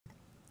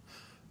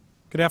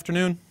Good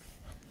afternoon.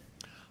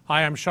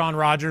 Hi, I'm Sean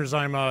Rogers.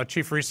 I'm a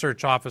Chief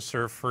Research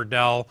Officer for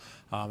Dell,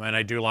 and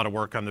I do a lot of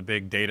work on the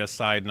big data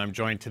side, and I'm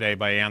joined today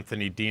by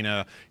Anthony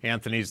Dina.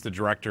 Anthony's the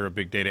Director of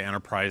Big Data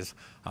Enterprise,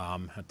 a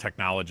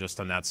technologist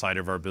on that side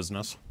of our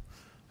business.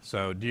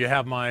 So do you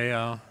have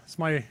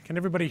can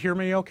everybody hear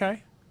me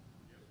okay?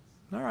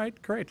 All right,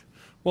 great.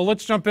 Well,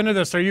 let's jump into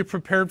this. Are you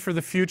prepared for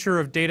the future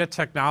of data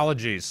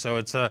technologies? So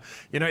it's a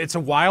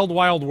wild,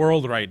 wild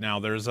world right now.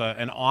 There's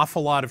an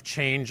awful lot of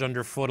change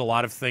underfoot, a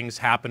lot of things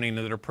happening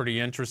that are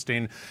pretty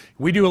interesting.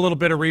 We do a little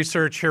bit of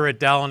research here at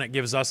Dell, and it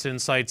gives us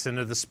insights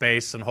into the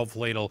space, and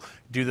hopefully it'll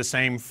do the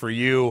same for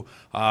you.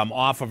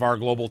 Off of our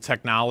global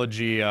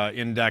technology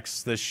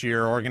index this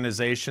year,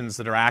 organizations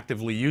that are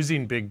actively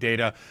using big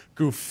data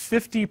grew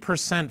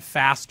 50%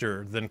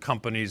 faster than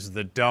companies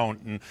that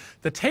don't. And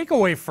the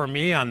takeaway for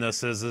me on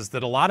this is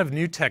that a lot of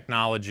new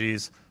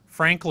technologies,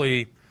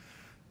 frankly,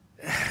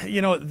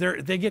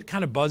 they get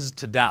kind of buzzed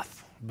to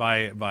death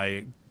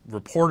by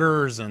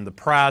reporters and the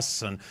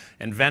press and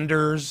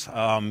vendors.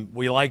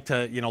 We like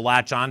to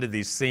latch onto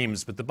these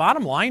themes, but the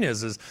bottom line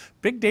is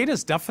big data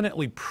is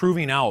definitely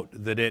proving out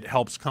that it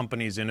helps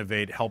companies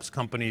innovate, helps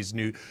companies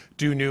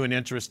do new and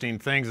interesting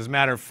things. As a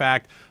matter of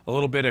fact, a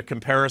little bit of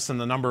comparison,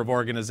 the number of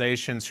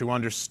organizations who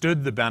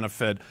understood the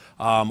benefit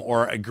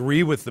or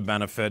agree with the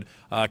benefit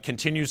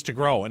continues to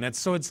grow. And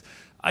it's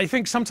I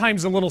think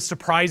sometimes a little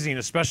surprising,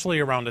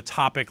 especially around a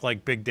topic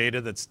like big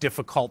data that's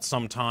difficult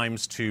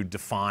sometimes to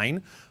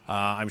define.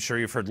 I'm sure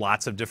you've heard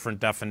lots of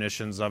different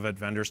definitions of it.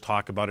 Vendors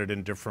talk about it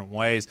in different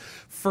ways.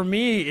 For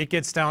me, it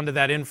gets down to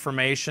that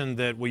information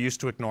that we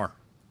used to ignore,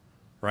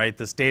 right?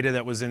 This data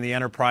that was in the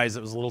enterprise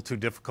that was a little too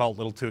difficult, a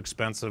little too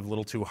expensive, a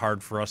little too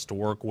hard for us to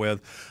work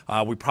with.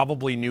 We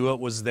probably knew it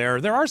was there.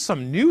 There are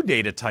some new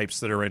data types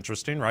that are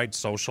interesting, right?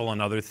 Social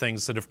and other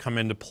things that have come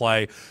into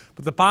play.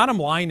 But the bottom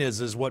line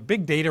is what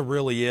big data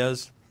really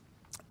is.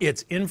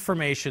 It's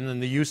information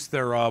and the use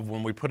thereof.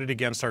 When we put it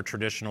against our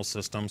traditional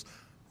systems,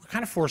 we're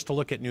kind of forced to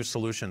look at new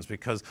solutions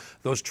because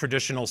those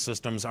traditional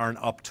systems aren't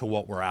up to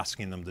what we're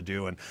asking them to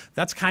do. And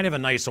that's kind of a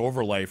nice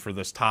overlay for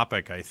this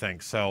topic, I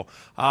think. So,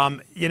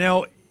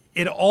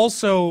 it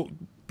also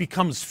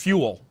becomes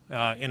fuel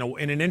in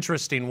an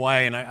interesting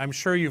way. And I'm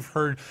sure you've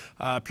heard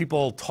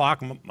people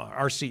talk.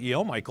 Our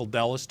CEO, Michael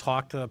Dell, has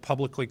talked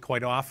publicly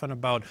quite often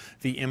about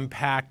the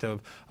impact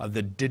of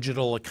the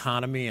digital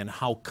economy and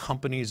how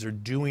companies are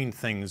doing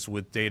things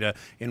with data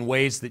in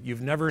ways that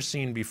you've never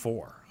seen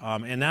before.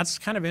 And that's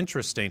kind of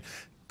interesting.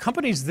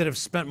 Companies that have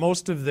spent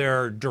most of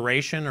their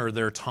duration or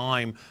their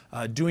time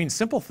doing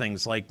simple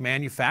things like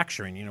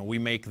manufacturing, we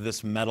make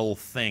this metal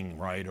thing,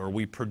 right? Or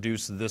we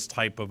produce this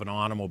type of an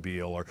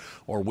automobile,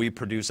 or we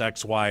produce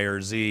X, Y, or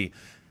Z.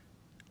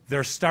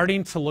 They're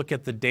starting to look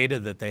at the data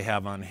that they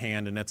have on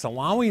hand, and it's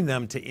allowing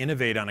them to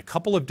innovate on a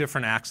couple of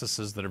different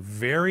axes that are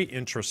very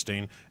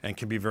interesting and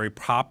can be very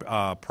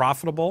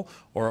profitable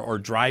or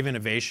drive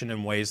innovation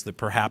in ways that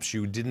perhaps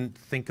you didn't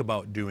think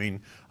about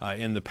doing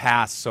in the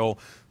past. So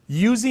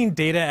using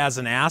data as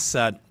an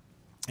asset,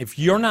 if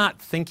you're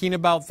not thinking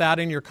about that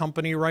in your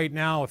company right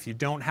now, if you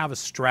don't have a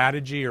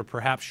strategy or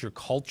perhaps your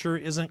culture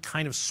isn't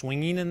kind of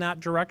swinging in that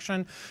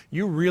direction,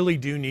 you really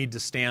do need to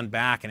stand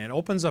back. And it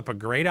opens up a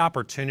great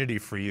opportunity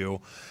for you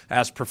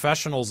as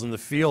professionals in the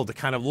field to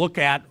kind of look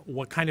at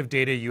what kind of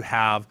data you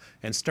have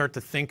and start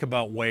to think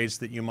about ways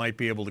that you might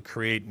be able to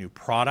create new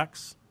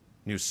products,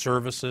 new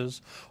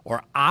services,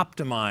 or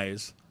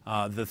optimize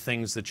the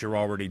things that you're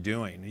already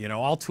doing.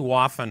 All too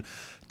often,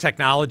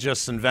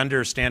 technologists and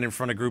vendors stand in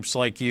front of groups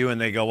like you and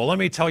they go, well, let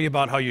me tell you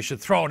about how you should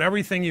throw out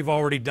everything you've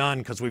already done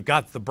because we've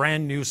got the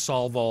brand new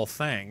solve-all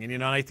thing.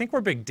 And I think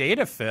where big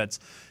data fits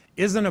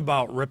isn't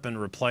about rip and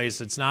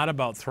replace. It's not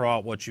about throw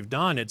out what you've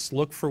done. It's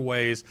look for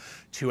ways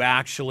to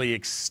actually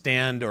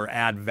extend or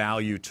add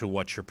value to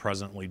what you're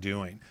presently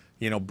doing.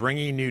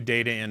 Bringing new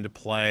data into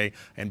play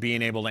and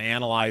being able to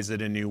analyze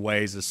it in new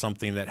ways is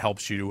something that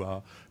helps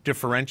you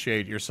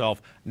differentiate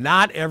yourself.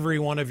 Not every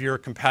one of your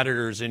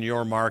competitors in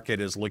your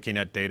market is looking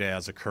at data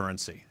as a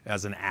currency,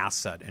 as an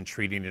asset, and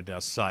treating it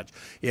as such.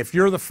 If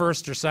you're the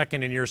first or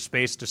second in your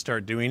space to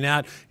start doing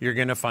that, you're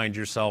going to find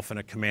yourself in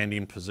a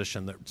commanding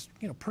position that's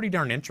pretty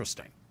darn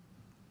interesting.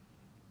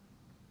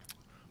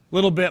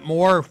 Little bit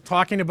more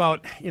talking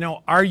about,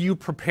 are you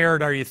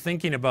prepared? Are you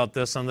thinking about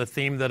this on the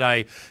theme that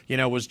I,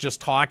 was just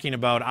talking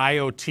about,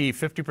 IoT?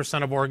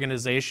 50% of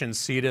organizations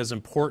see it as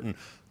important.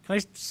 Can I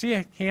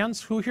see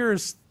hands? Who here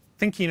is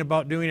thinking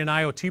about doing an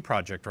IoT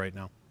project right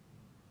now?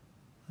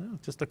 Oh,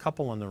 just a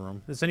couple in the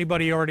room. Does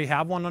anybody already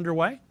have one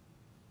underway?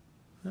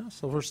 Yeah,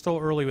 so we're still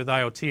early with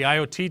IoT.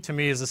 IoT to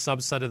me is a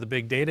subset of the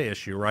big data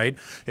issue, right?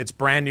 It's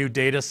brand new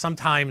data.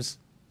 Sometimes,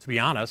 to be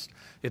honest,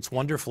 it's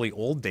wonderfully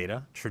old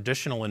data,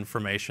 traditional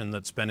information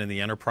that's been in the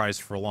enterprise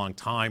for a long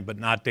time, but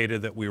not data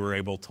that we were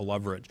able to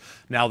leverage.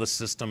 Now the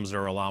systems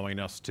are allowing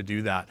us to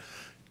do that.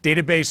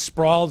 Database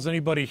sprawl, does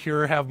anybody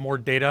here have more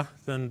data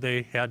than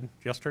they had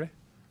yesterday?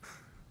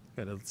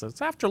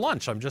 It's after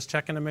lunch. I'm just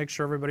checking to make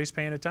sure everybody's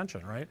paying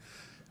attention, right?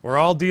 We're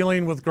all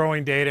dealing with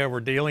growing data.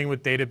 We're dealing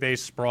with database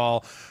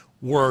sprawl.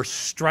 We're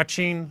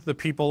stretching the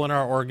people in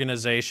our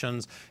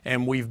organizations,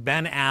 and we've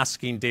been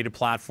asking data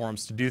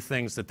platforms to do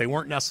things that they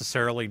weren't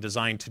necessarily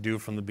designed to do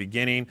from the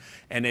beginning,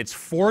 and it's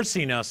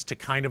forcing us to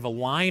kind of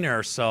align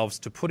ourselves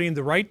to putting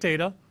the right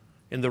data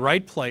in the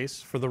right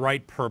place for the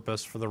right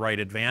purpose, for the right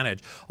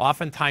advantage.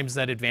 Oftentimes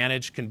that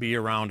advantage can be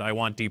around, I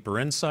want deeper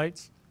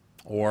insights,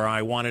 or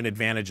I want an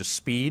advantage of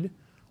speed,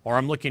 or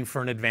I'm looking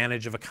for an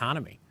advantage of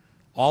economy.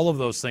 All of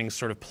those things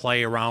sort of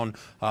play around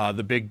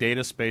the big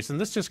data space. And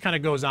this just kind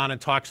of goes on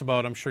and talks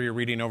about, I'm sure you're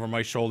reading over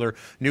my shoulder,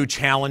 new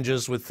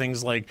challenges with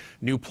things like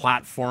new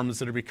platforms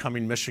that are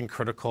becoming mission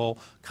critical,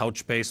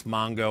 Couchbase,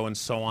 Mongo, and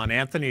so on.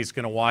 Anthony's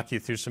going to walk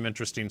you through some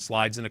interesting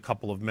slides in a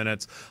couple of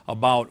minutes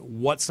about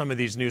what some of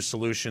these new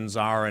solutions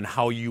are and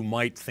how you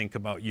might think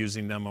about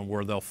using them and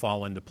where they'll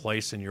fall into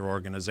place in your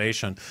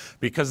organization.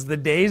 Because the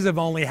days of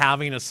only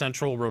having a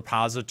central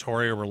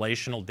repository, a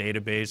relational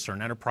database, or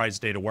an enterprise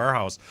data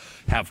warehouse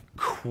have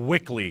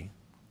quickly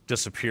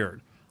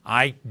disappeared.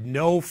 I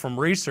know from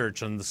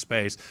research in the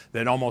space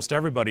that almost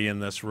everybody in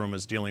this room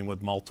is dealing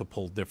with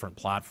multiple different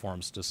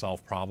platforms to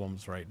solve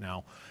problems right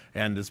now.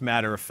 And as a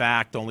matter of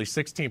fact, only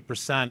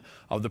 16%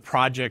 of the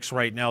projects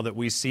right now that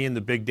we see in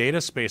the big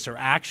data space are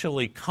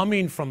actually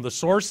coming from the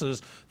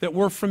sources that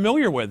we're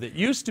familiar with. It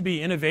used to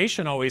be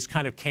innovation always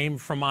kind of came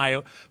from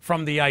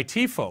the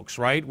IT folks,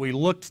 right? We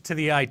looked to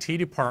the IT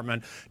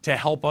department to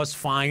help us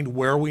find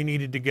where we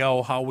needed to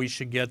go, how we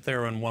should get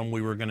there, and when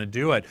we were going to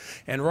do it.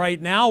 And right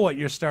now what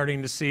you're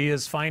starting to see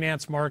is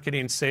finance,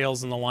 marketing,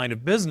 sales, and the line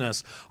of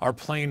business are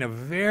playing a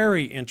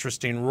very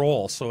interesting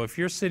role. So if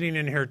you're sitting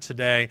in here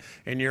today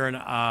and you're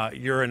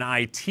an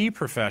IT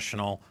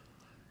professional,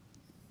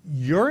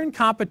 you're in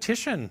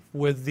competition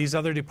with these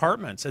other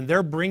departments, and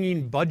they're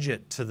bringing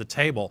budget to the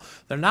table.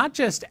 They're not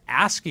just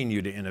asking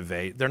you to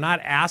innovate. They're not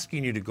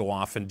asking you to go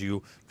off and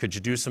do, could you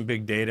do some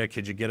big data?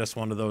 Could you get us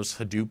one of those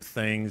Hadoop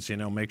things? You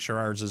know, make sure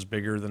ours is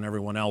bigger than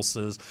everyone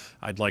else's.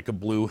 I'd like a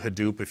blue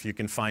Hadoop. If you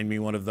can find me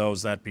one of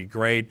those, that'd be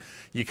great.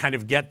 You kind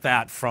of get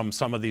that from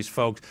some of these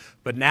folks,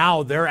 but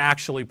now they're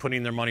actually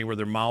putting their money where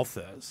their mouth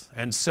is.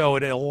 And so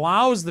it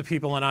allows the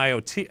people in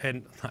IT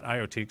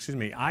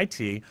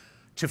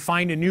to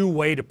find a new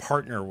way to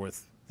partner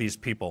with these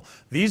people.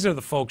 These are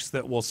the folks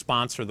that will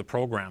sponsor the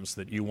programs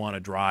that you want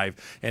to drive.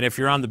 And if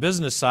you're on the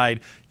business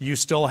side, you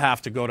still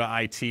have to go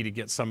to IT to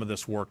get some of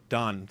this work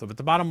done. But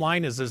the bottom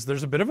line is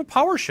there's a bit of a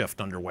power shift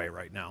underway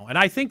right now. And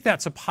I think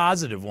that's a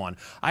positive one.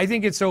 I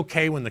think it's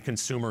okay when the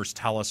consumers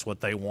tell us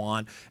what they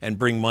want and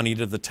bring money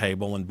to the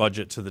table and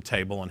budget to the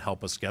table and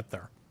help us get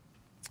there.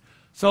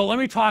 So let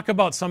me talk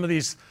about some of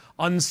these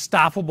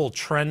unstoppable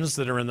trends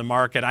that are in the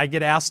market. I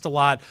get asked a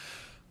lot,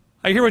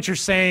 I hear what you're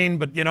saying,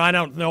 but I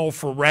don't know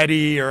if we're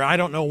ready, or I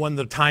don't know when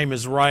the time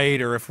is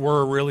right, or if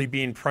we're really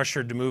being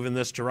pressured to move in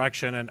this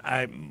direction.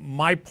 And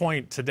my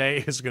point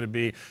today is going to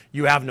be,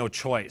 you have no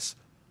choice.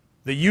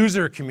 The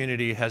user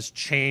community has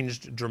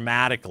changed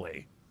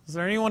dramatically. Is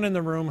there anyone in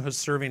the room who's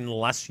serving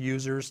less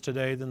users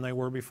today than they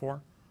were before?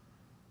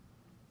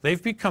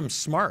 They've become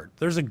smart.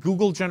 There's a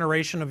Google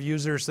generation of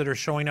users that are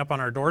showing up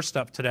on our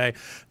doorstep today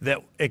that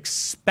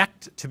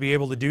expect to be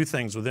able to do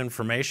things with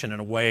information in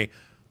a way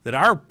that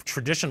our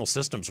traditional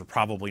systems are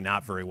probably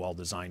not very well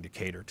designed to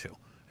cater to.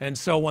 And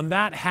so when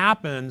that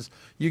happens,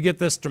 you get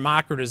this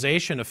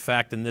democratization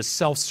effect and this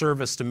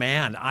self-service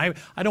demand. I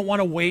don't want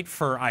to wait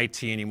for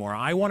IT anymore.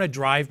 I want to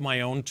drive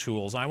my own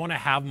tools. I want to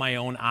have my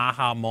own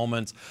aha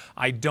moments.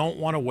 I don't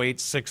want to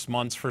wait 6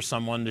 months for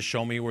someone to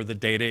show me where the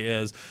data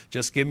is.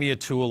 Just give me a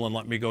tool and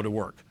let me go to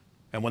work.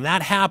 And when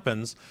that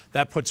happens,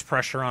 that puts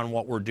pressure on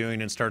what we're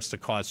doing and starts to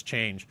cause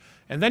change.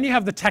 And then you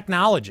have the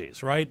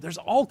technologies, right? There's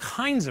all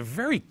kinds of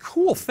very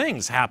cool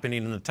things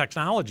happening in the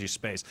technology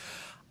space.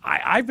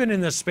 I've been in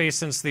this space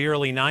since the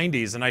early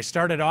 90s, and I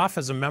started off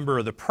as a member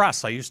of the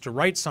press. I used to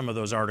write some of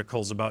those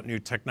articles about new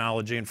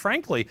technology, and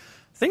frankly,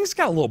 things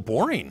got a little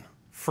boring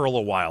for a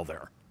little while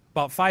there.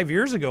 About 5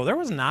 years ago, there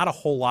was not a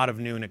whole lot of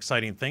new and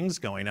exciting things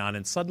going on,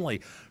 and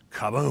suddenly,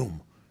 kaboom,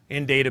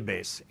 in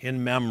database,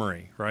 in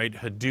memory, right?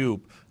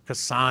 Hadoop,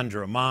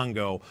 Cassandra,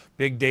 Mongo,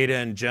 big data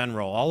in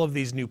general, all of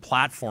these new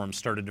platforms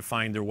started to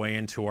find their way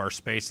into our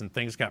space, and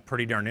things got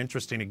pretty darn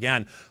interesting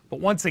again. But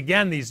once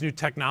again, these new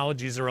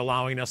technologies are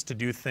allowing us to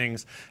do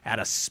things at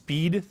a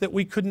speed that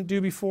we couldn't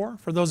do before.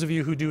 For those of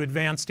you who do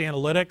advanced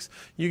analytics,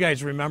 you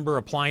guys remember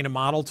applying a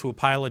model to a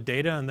pile of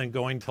data and then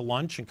going to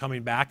lunch and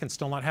coming back and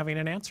still not having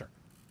an answer.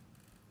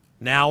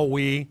 Now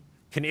we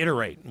can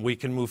iterate. We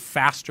can move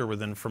faster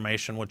with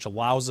information, which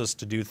allows us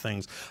to do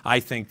things, I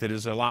think, that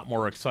is a lot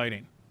more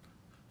exciting.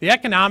 The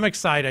economic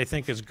side, I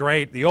think, is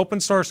great. The open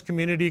source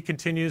community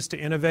continues to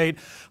innovate.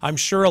 I'm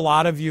sure a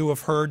lot of you have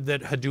heard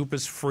that Hadoop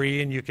is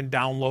free and you can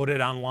download it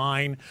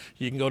online.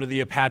 You can go to the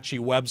Apache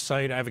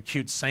website. I have a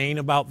cute saying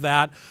about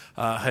that.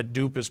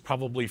 Hadoop is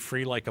probably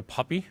free like a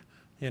puppy.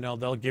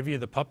 They'll give you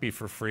the puppy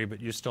for free, but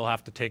you still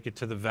have to take it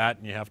to the vet,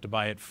 and you have to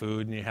buy it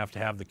food, and you have to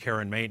have the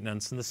care and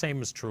maintenance. And the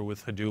same is true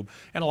with Hadoop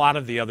and a lot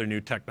of the other new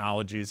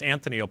technologies.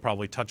 Anthony will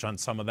probably touch on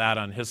some of that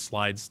on his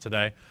slides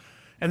today.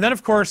 And then,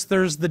 of course,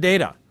 there's the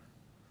data.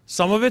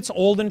 Some of it's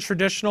old and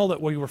traditional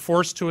that we were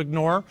forced to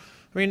ignore.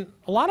 I mean,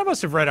 a lot of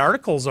us have read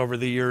articles over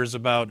the years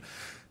about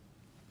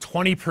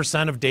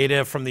 20% of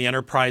data from the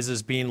enterprise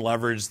is being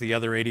leveraged, the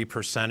other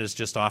 80% is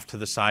just off to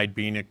the side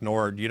being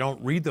ignored. You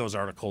don't read those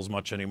articles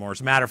much anymore.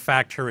 As a matter of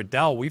fact, here at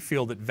Dell, we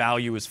feel that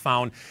value is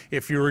found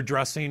if you're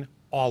addressing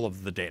all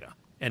of the data.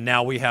 And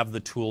now we have the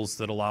tools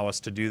that allow us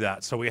to do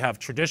that. So we have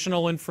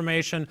traditional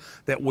information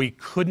that we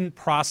couldn't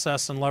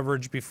process and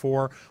leverage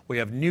before. We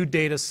have new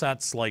data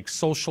sets like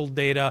social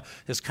data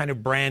is kind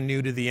of brand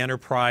new to the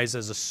enterprise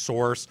as a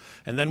source.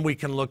 And then we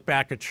can look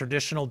back at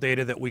traditional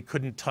data that we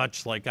couldn't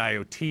touch like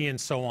IoT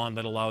and so on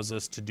that allows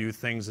us to do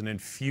things and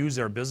infuse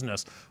our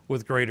business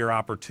with greater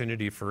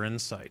opportunity for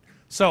insight.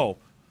 So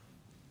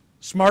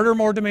smarter,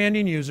 more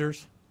demanding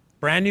users,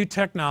 brand new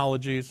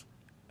technologies,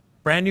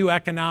 brand new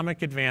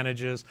economic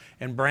advantages,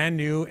 and brand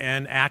new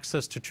and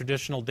access to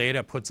traditional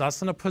data puts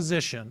us in a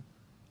position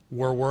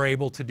where we're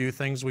able to do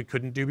things we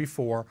couldn't do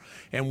before,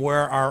 and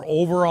where our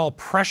overall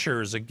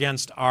pressures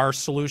against our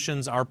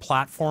solutions, our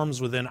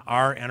platforms within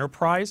our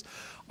enterprise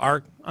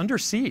are under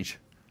siege.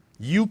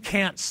 You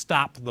can't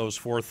stop those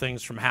four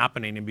things from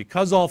happening, and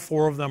because all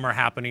four of them are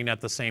happening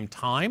at the same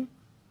time,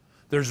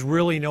 there's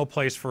really no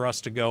place for us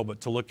to go but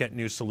to look at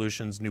new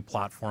solutions, new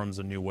platforms,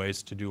 and new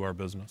ways to do our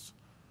business.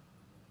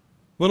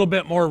 A little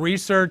bit more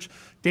research,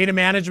 data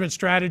management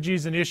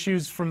strategies and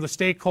issues from the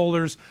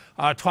stakeholders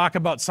talk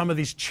about some of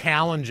these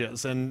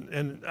challenges.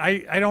 And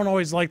I don't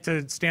always like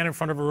to stand in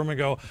front of a room and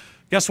go,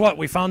 guess what,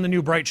 we found the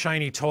new bright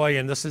shiny toy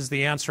and this is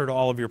the answer to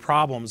all of your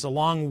problems.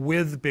 Along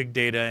with big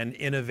data and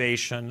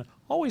innovation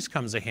always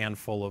comes a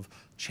handful of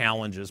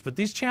challenges. But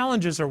these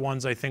challenges are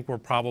ones I think we're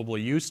probably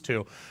used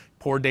to.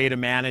 Poor data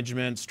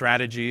management,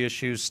 strategy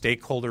issues,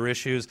 stakeholder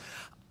issues.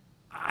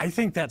 I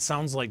think that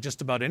sounds like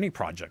just about any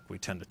project we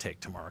tend to take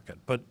to market.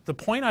 But the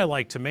point I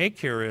like to make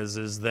here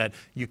is that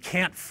you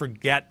can't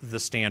forget the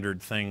standard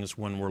things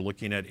when we're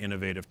looking at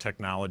innovative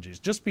technologies.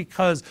 Just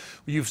because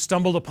you've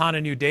stumbled upon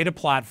a new data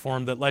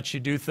platform that lets you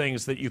do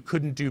things that you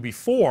couldn't do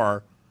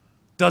before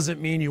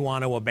doesn't mean you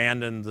want to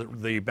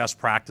abandon the best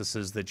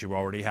practices that you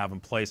already have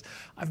in place.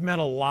 I've met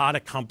a lot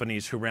of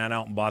companies who ran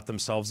out and bought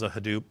themselves a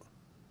Hadoop,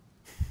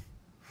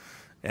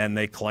 and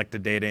they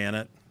collected data in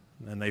it,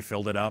 and they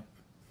filled it up.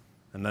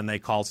 And then they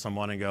call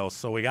someone and go,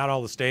 so we got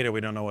all this data,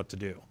 we don't know what to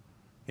do.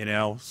 You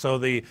know, so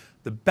the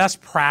best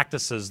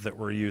practices that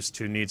we're used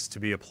to needs to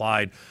be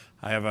applied.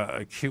 I have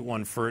a cute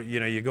one for,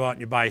 you know, you go out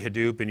and you buy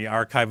Hadoop and you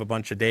archive a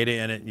bunch of data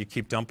in it and you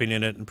keep dumping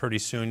in it, and pretty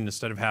soon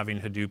instead of having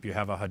Hadoop, you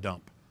have a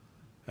Hadump.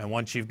 And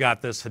once you've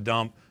got this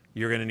Hadump,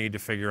 you're going to need to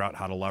figure out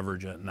how to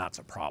leverage it, and that's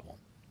a problem.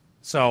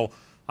 So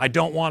I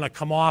don't want to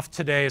come off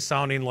today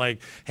sounding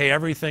like, hey,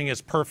 everything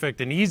is perfect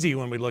and easy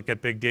when we look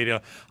at big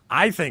data.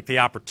 I think the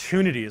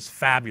opportunity is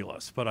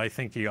fabulous, but I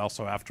think you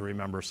also have to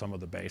remember some of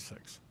the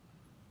basics.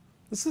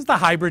 This is the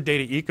hybrid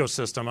data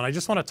ecosystem, and I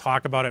just want to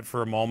talk about it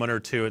for a moment or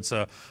two. It's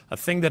a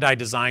thing that I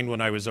designed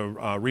when I was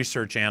a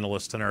research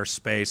analyst in our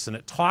space, and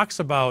it talks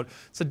about,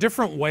 it's a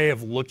different way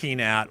of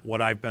looking at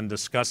what I've been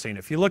discussing.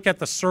 If you look at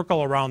the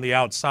circle around the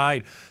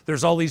outside,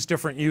 there's all these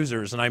different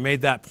users, and I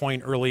made that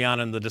point early on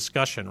in the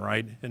discussion,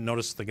 right? And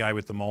notice the guy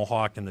with the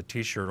mohawk and the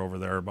t-shirt over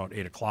there about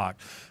 8 o'clock.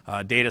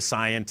 Data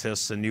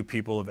scientists and new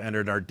people have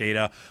entered our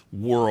data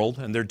world,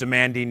 and they're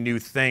demanding new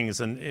things.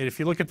 And if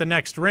you look at the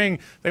next ring,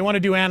 they want to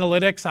do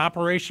analytics,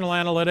 operational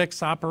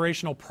analytics,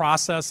 operational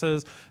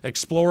processes,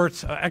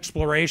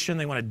 exploration.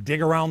 They want to dig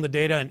around the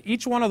data. And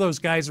each one of those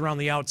guys around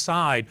the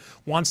outside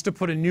wants to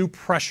put a new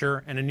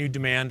pressure and a new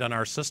demand on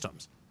our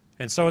systems.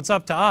 And so it's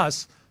up to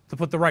us to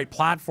put the right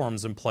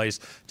platforms in place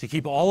to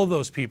keep all of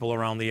those people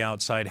around the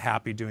outside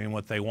happy doing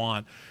what they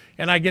want.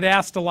 And I get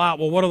asked a lot,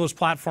 well, what do those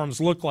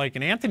platforms look like?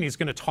 And Anthony's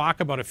going to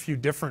talk about a few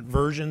different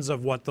versions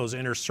of what those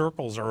inner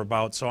circles are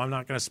about, so I'm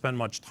not going to spend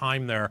much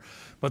time there.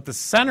 But the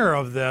center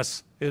of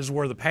this is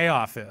where the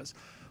payoff is.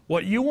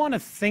 What you want to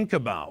think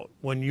about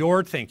when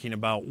you're thinking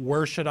about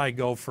where should I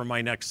go for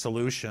my next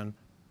solution,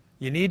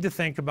 you need to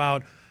think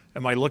about,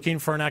 am I looking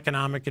for an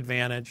economic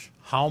advantage?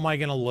 How am I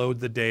going to load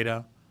the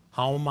data?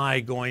 How am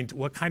I going to,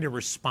 what kind of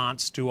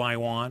response do I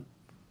want?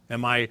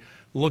 Am I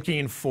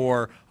looking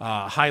for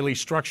highly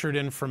structured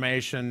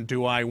information?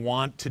 Do I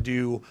want to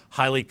do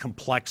highly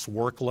complex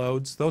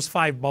workloads? Those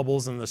 5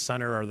 bubbles in the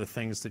center are the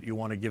things that you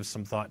want to give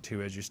some thought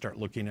to as you start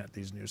looking at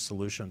these new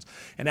solutions.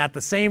 And at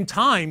the same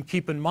time,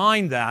 keep in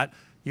mind that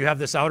you have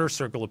this outer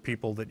circle of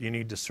people that you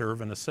need to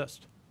serve and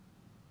assist.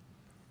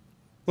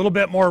 A little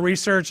bit more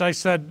research. I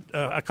said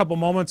a couple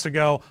moments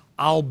ago,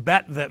 I'll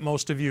bet that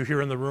most of you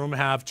here in the room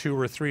have 2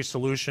 or 3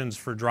 solutions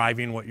for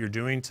driving what you're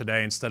doing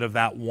today instead of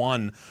that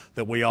one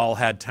that we all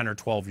had 10 or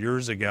 12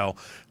 years ago.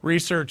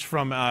 Research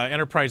from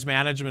Enterprise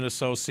Management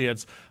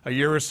Associates a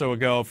year or so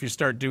ago, if you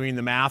start doing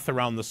the math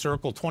around the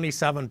circle,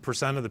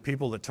 27% of the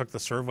people that took the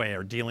survey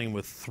are dealing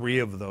with 3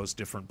 of those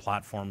different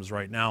platforms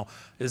right now.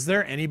 Is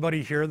there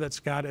anybody here that's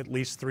got at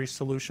least 3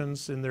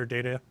 solutions in their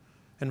data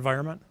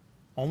environment?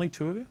 Only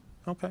 2 of you?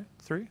 Okay,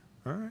 3,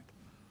 all right.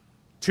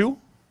 2?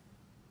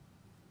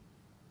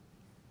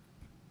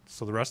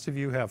 So the rest of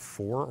you have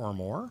 4 or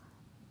more?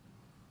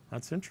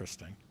 That's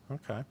interesting.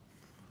 Okay.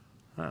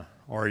 Huh.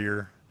 Or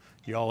you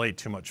all ate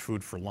too much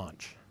food for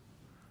lunch.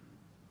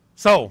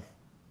 So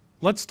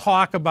let's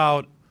talk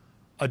about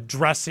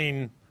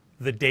addressing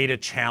the data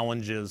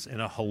challenges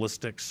in a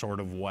holistic sort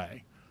of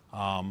way,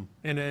 and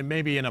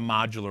maybe in a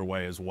modular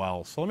way as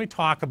well. So let me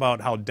talk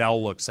about how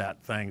Dell looks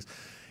at things.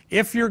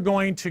 If you're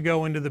going to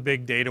go into the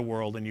big data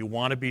world and you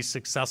want to be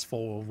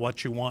successful with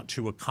what you want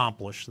to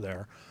accomplish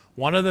there,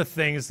 one of the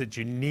things that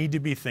you need to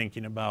be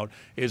thinking about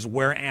is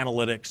where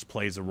analytics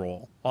plays a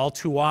role. All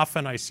too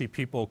often I see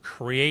people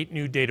create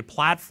new data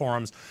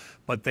platforms,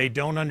 but they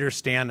don't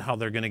understand how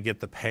they're going to get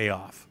the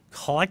payoff.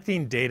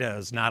 Collecting data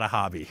is not a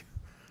hobby,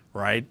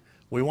 right?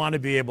 We want to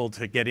be able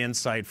to get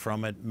insight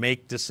from it,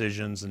 make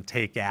decisions, and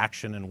take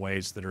action in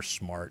ways that are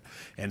smart.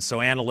 And so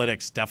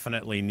analytics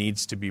definitely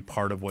needs to be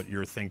part of what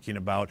you're thinking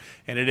about,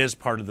 and it is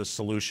part of the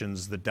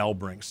solutions that Dell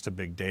brings to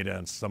big data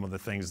and some of the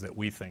things that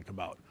we think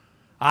about.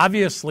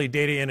 Obviously,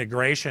 data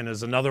integration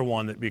is another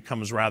one that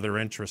becomes rather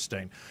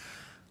interesting.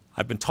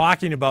 I've been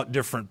talking about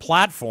different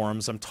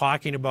platforms. I'm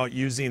talking about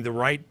using the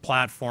right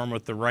platform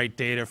with the right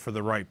data for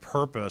the right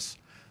purpose.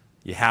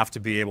 You have to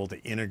be able to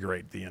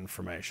integrate the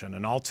information.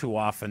 And all too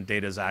often,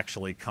 data is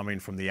actually coming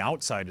from the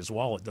outside as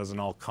well. It doesn't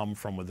all come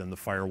from within the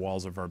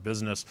firewalls of our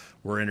business.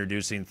 We're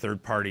introducing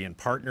third-party and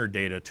partner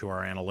data to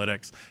our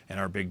analytics and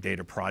our big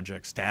data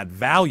projects to add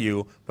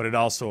value, but it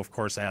also, of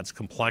course, adds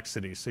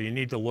complexity. So you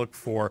need to look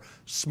for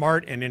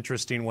smart and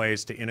interesting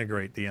ways to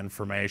integrate the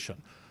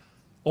information.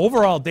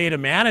 Overall data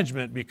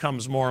management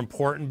becomes more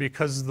important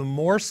because the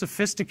more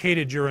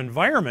sophisticated your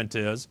environment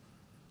is,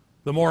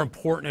 the more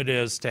important it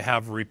is to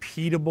have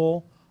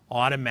repeatable,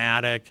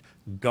 automatic,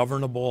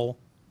 governable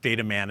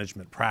data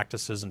management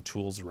practices and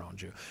tools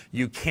around you.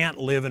 You can't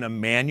live in a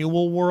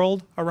manual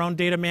world around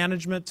data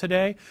management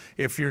today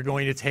if you're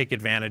going to take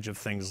advantage of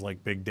things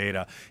like big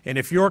data. And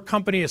if your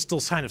company is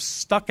still kind of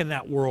stuck in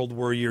that world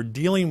where you're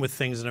dealing with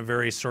things in a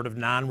very sort of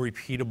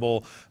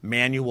non-repeatable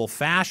manual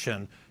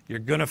fashion, you're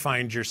going to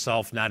find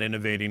yourself not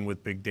innovating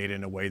with big data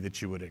in a way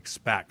that you would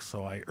expect.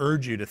 So I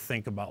urge you to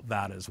think about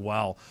that as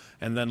well.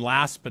 And then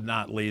last but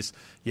not least,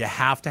 you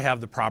have to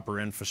have the proper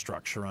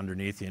infrastructure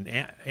underneath you.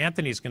 And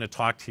Anthony's going to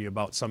talk to you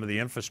about some of the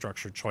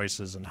infrastructure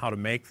choices and how to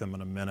make them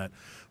in a minute.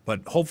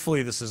 But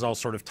hopefully this is all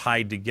sort of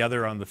tied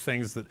together on the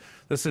things that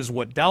this is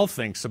what Dell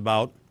thinks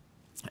about.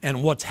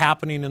 And what's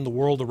happening in the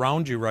world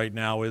around you right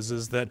now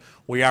is that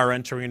we are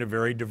entering a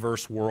very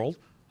diverse world.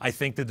 I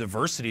think the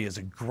diversity is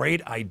a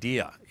great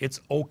idea.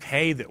 It's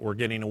okay that we're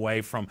getting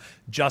away from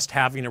just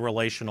having a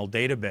relational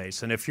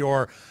database. And if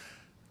you're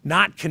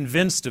not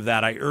convinced of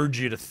that, I urge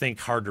you to think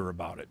harder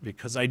about it,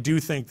 because I do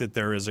think that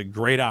there is a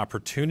great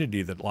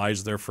opportunity that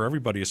lies there for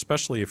everybody,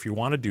 especially if you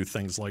want to do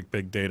things like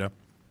big data,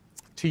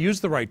 to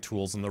use the right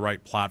tools and the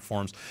right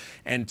platforms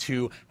and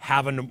to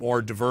have a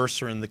more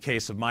diverse, or in the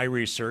case of my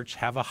research,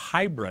 have a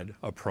hybrid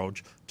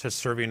approach to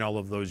serving all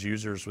of those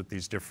users with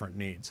these different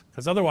needs.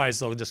 Because otherwise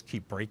they'll just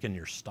keep breaking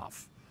your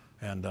stuff.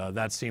 And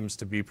that seems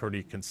to be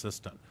pretty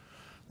consistent.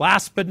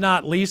 Last but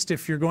not least,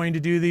 if you're going to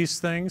do these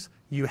things,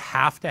 you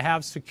have to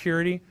have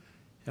security.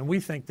 And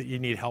we think that you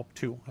need help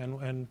too.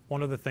 And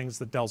one of the things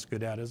that Dell's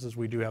good at is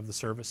we do have the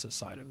services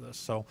side of this.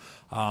 So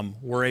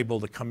we're able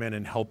to come in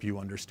and help you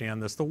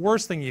understand this. The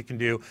worst thing you can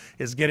do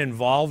is get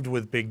involved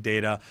with big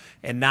data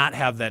and not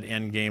have that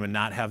end game and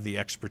not have the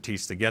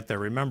expertise to get there.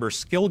 Remember,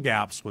 skill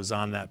gaps was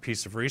on that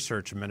piece of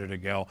research a minute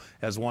ago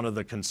as one of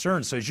the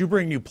concerns. So as you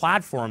bring new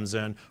platforms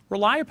in,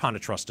 rely upon a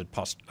trusted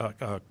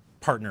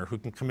partner who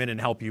can come in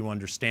and help you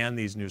understand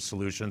these new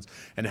solutions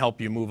and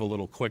help you move a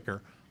little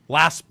quicker.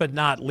 Last but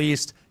not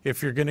least,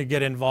 if you're going to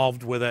get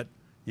involved with it,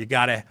 you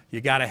gotta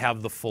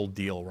have the full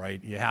deal,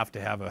 right? You have to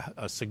have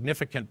a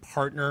significant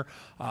partner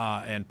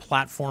and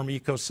platform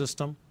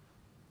ecosystem.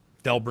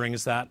 Dell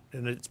brings that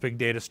in its big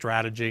data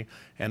strategy.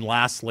 And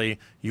lastly,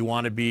 you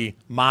want to be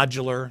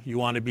modular. You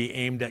want to be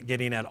aimed at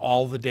getting at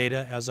all the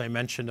data, as I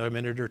mentioned a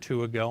minute or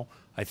two ago.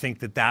 I think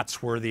that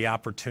that's where the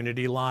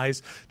opportunity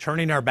lies.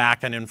 Turning our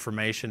back on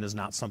information is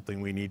not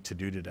something we need to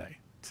do today.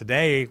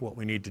 Today, what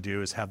we need to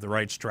do is have the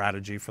right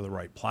strategy for the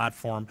right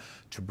platform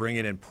to bring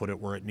it and put it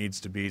where it needs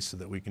to be so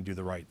that we can do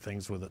the right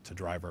things with it to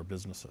drive our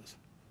businesses.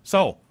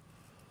 So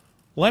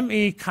let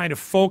me kind of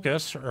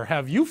focus, or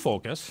have you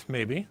focus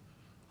maybe,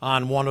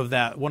 on one of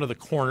the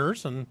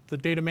corners and the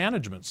data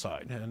management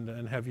side,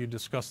 and have you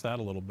discuss that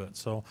a little bit.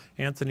 So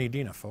Anthony,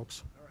 Dina,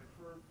 folks.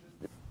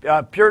 All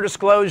right, pure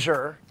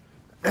disclosure,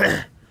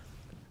 I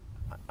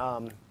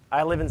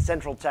live in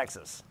Central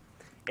Texas.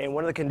 And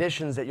one of the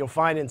conditions that you'll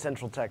find in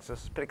Central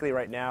Texas, particularly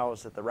right now,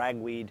 is that the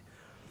ragweed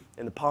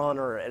and the pollen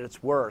are at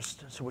its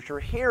worst. So what you're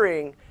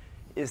hearing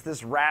is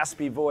this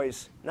raspy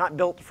voice, not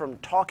built from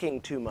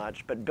talking too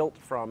much, but built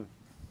from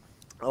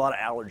a lot of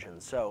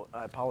allergens. So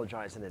I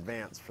apologize in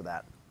advance for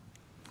that.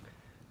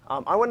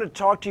 I wanted to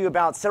talk to you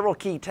about several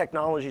key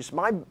technologies.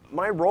 My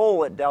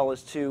role at Dell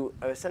is to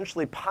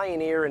essentially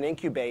pioneer and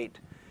incubate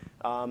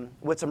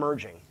what's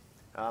emerging.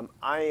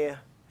 I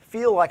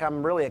feel like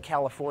I'm really a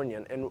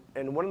Californian,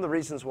 and one of the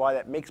reasons why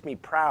that makes me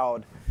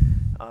proud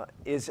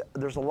is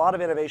there's a lot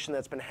of innovation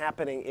that's been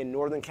happening in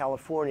Northern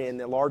California in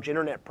the large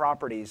internet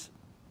properties.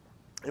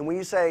 And when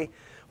you say,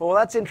 well,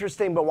 that's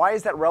interesting, but why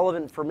is that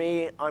relevant for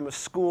me? I'm a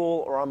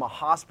school or I'm a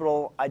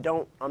hospital.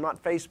 I'm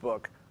not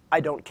Facebook. I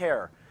don't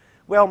care.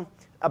 Well,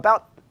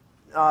 about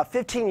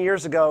 15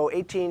 years ago,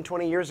 18,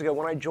 20 years ago,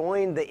 when I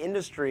joined the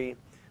industry,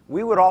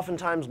 we would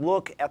oftentimes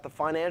look at the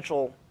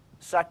financial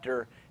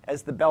sector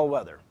as the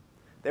bellwether.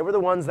 They were the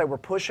ones that were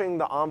pushing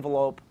the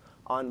envelope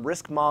on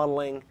risk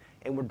modeling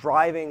and were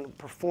driving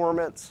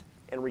performance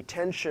and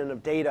retention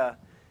of data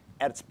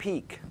at its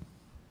peak.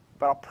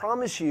 But I'll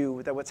promise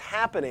you that what's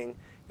happening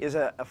is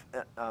an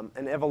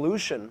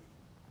evolution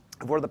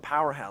of where the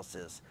powerhouse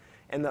is.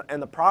 And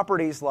the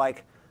properties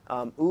like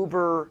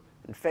Uber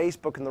and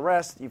Facebook and the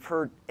rest, you've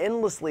heard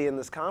endlessly in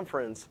this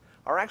conference,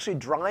 are actually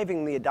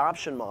driving the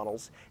adoption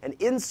models. And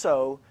in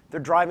so, they're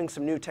driving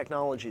some new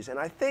technologies. And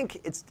I think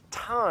it's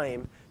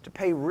time to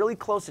pay really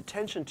close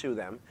attention to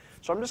them.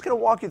 So I'm just going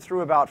to walk you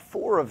through about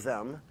 4 of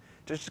them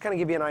to just kind of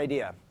give you an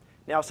idea.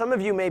 Now, some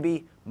of you may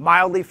be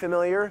mildly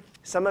familiar.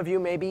 Some of you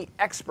may be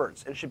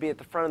experts and should be at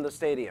the front of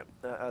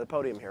the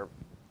podium here.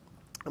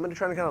 I'm going to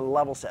try to kind of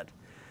level set.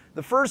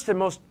 The first and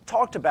most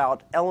talked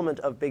about element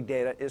of big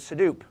data is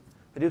Hadoop.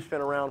 Hadoop's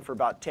been around for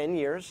about 10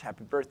 years.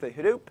 Happy birthday,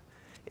 Hadoop.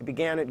 It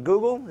began at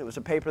Google. It was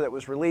a paper that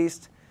was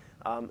released.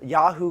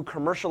 Yahoo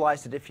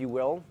commercialized it, if you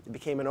will. It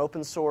became an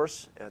open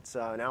source. It's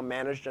now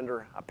managed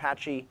under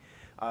Apache.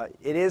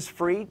 It is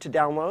free to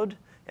download,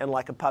 and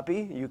like a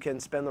puppy, you can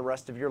spend the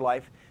rest of your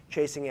life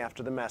chasing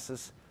after the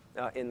messes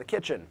in the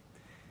kitchen.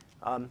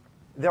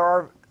 There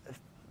are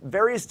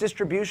various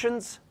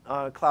distributions,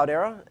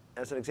 Cloudera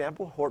as an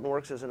example,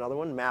 Hortonworks is another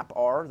one,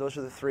 MapR, those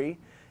are the 3.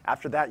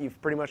 After that,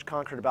 you've pretty much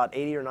conquered about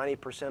 80 or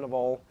 90% of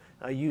all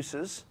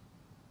uses.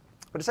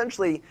 But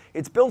essentially,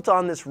 it's built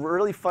on this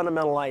really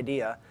fundamental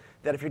idea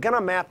that if you're going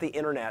to map the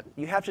internet,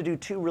 you have to do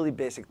 2 really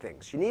basic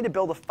things. You need to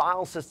build a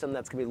file system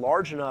that's going to be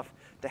large enough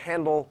to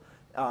handle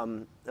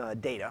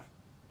data.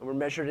 And we're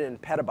measured in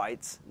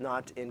petabytes,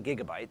 not in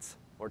gigabytes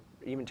or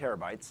even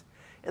terabytes.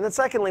 And then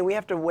secondly, we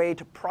have to way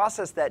to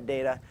process that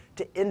data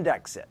to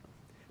index it.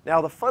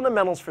 Now, the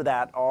fundamentals for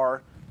that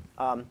are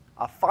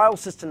a file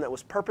system that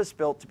was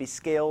purpose-built to be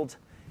scaled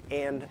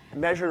and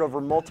measured over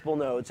multiple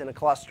nodes in a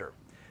cluster.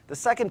 The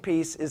second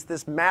piece is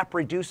this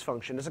map-reduce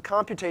function. It's a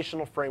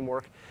computational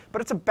framework,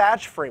 but it's a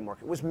batch framework.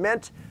 It was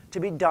meant to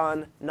be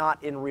done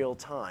not in real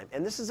time.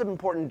 And this is an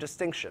important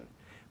distinction.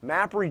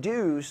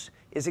 Map-reduce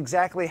is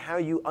exactly how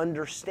you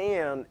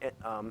understand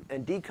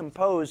and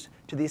decompose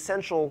to the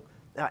essential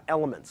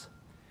elements.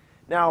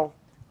 Now,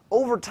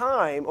 over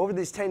time, over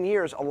these 10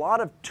 years, a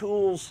lot of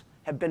tools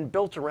have been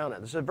built around it.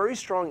 There's a very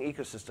strong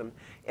ecosystem,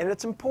 and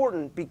it's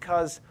important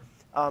because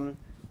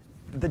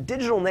the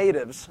digital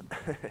natives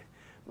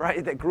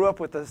right, that grew up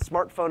with a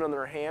smartphone in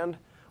their hand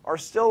are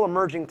still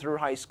emerging through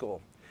high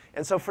school.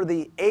 And so for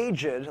the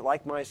aged,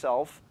 like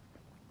myself,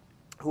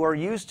 who are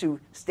used to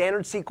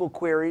standard SQL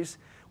queries,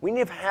 we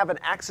need to have an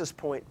access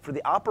point for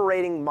the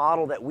operating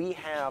model that we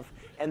have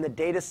and the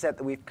data set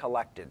that we've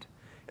collected.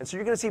 And so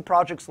you're going to see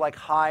projects like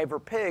Hive or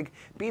Pig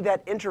be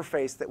that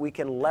interface that we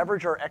can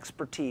leverage our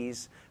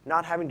expertise,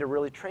 not having to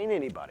really train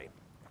anybody.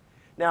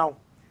 Now,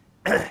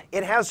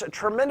 it has a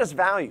tremendous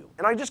value.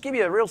 And I'll just give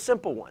you a real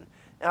simple one.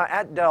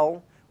 At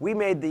Dell, we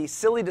made the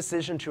silly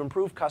decision to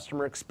improve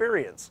customer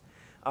experience.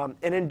 And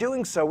in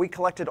doing so, we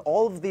collected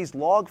all of these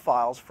log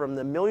files from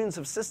the millions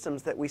of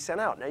systems that we sent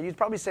out. Now, you'd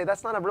probably say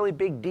that's not a really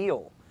big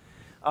deal.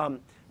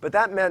 But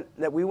that meant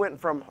that we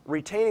went from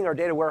retaining our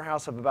data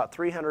warehouse of about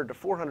 300 to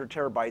 400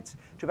 terabytes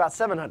to about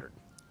 700,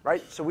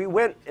 right? So we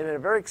went in a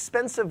very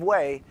expensive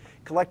way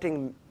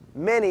collecting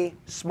many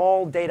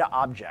small data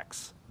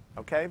objects,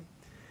 okay?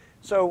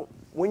 So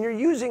when you're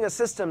using a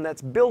system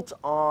that's built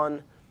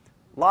on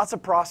lots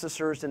of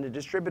processors and a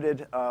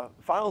distributed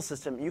file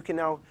system, you can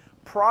now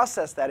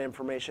process that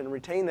information and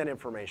retain that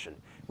information.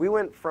 We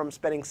went from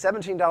spending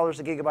 $17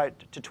 a gigabyte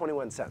to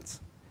 21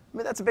 cents. I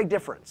mean, that's a big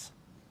difference.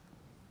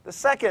 The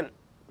second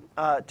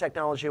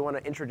technology I want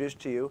to introduce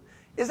to you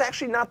is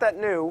actually not that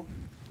new,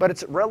 but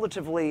it's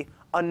relatively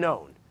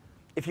unknown.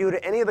 If you go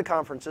to any of the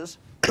conferences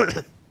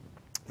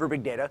for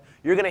big data,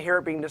 you're going to hear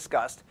it being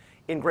discussed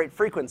in great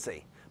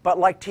frequency. But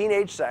like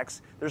teenage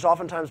sex, there's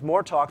oftentimes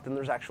more talk than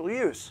there's actual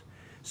use.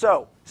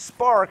 So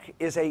Spark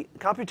is a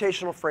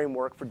computational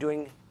framework for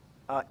doing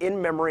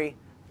in-memory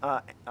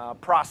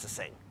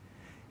processing.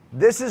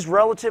 This is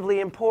relatively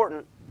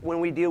important when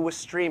we deal with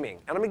streaming.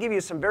 And I'm going to give you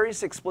some very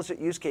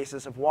explicit use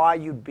cases of why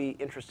you'd be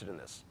interested in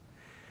this.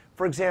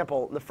 For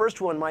example, the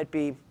first one might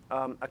be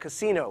a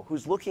casino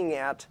who's looking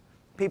at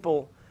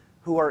people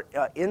who are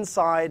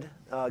inside,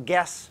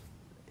 guests,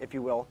 if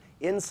you will,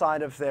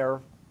 inside of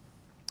their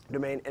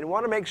domain, and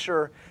want to make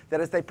sure that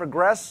as they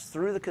progress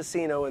through the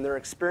casino and their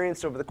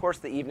experience over the course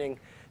of the evening,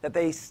 that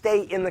they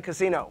stay in the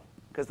casino,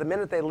 because the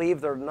minute they leave,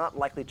 they're not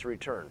likely to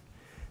return.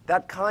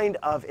 That kind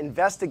of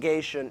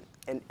investigation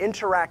and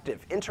interactive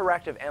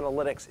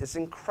analytics is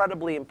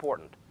incredibly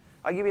important.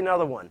 I'll give you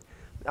another one.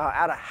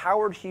 At a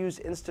Howard Hughes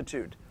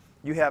Institute,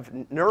 you have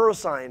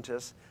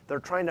neuroscientists that are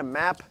trying to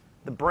map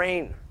the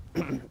brain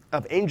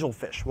of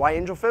angelfish. Why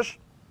angelfish?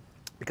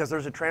 Because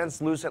there's a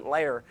translucent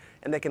layer,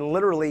 and they can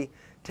literally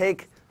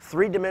take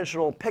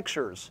three-dimensional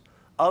pictures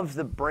of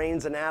the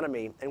brain's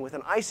anatomy, and with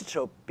an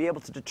isotope be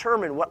able to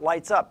determine what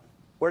lights up.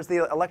 Where's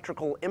the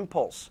electrical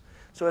impulse?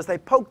 So as they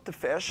poke the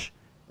fish,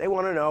 they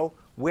want to know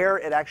where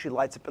it actually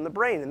lights up in the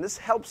brain. And this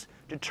helps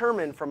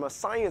determine, from a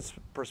science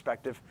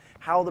perspective,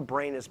 how the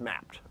brain is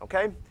mapped.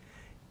 Okay?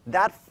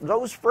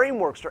 Those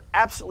frameworks are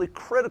absolutely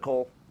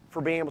critical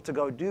for being able to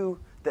go do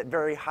that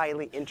very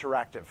highly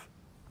interactive.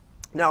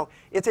 Now,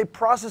 it's a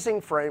processing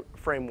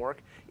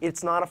framework.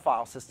 It's not a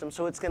file system,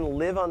 so it's going to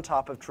live on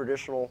top of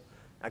traditional,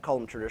 I call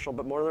them traditional,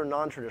 but more they're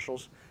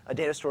non-traditionals,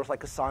 data stores like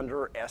Cassandra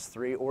or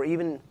S3, or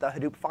even the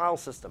Hadoop file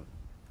system.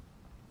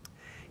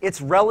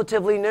 It's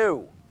relatively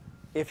new.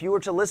 If you were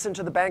to listen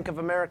to the Bank of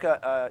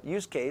America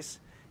use case,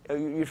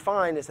 you'd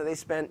find is that they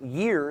spent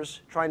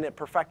years trying to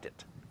perfect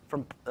it,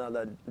 from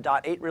the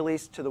 .8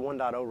 release to the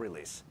 1.0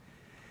 release.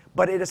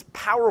 But it is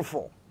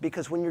powerful,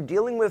 because when you're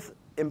dealing with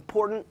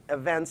important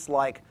events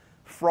like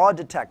fraud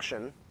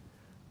detection,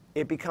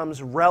 it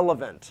becomes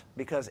relevant,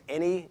 because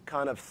any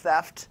kind of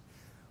theft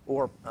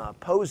or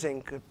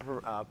posing could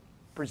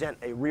present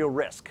a real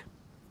risk.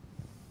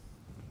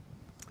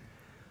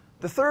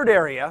 The third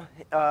area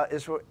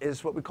is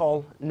what we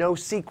call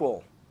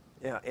NoSQL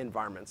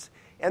environments.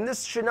 And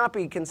this should not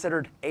be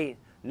considered a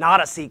not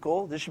a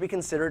SQL. This should be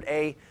considered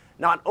a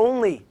not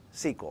only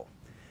SQL.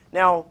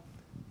 Now,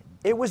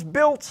 it was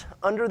built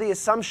under the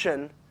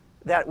assumption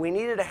that we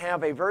needed to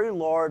have a very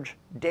large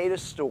data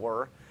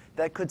store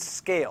that could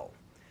scale.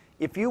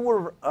 If you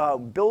were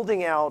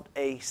building out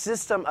a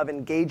system of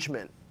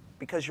engagement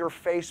because you're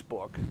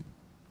Facebook,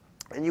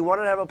 and you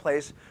wanted to have a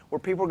place where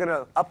people are going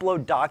to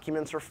upload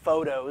documents or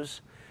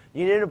photos,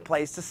 you needed a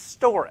place to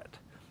store it.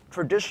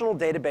 Traditional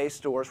database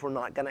stores were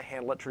not going to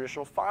handle it.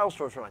 Traditional file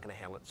stores were not going to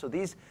handle it. So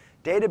these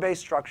database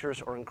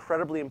structures are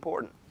incredibly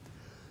important.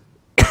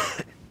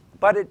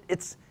 But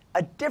it's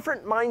a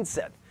different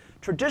mindset.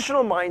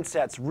 Traditional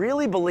mindsets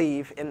really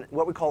believe in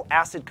what we call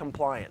ACID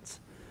compliance.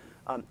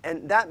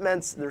 And that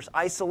meant there's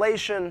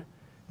isolation,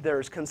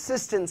 there's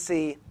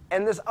consistency,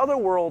 and this other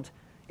world,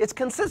 it's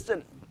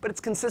consistent, but it's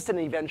consistent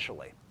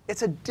eventually.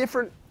 It's a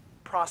different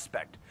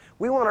prospect.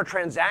 We want our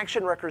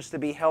transaction records to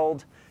be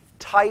held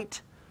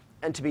tight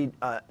and to be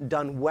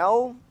done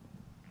well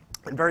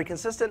and very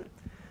consistent.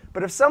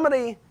 But if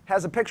somebody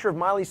has a picture of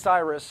Miley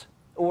Cyrus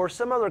or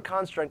some other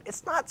construct,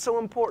 it's not so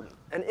important.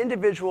 An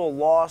individual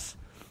loss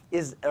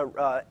is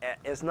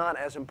not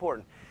as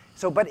important.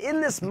 So, but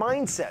in this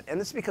mindset,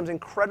 and this becomes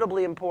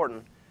incredibly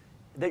important,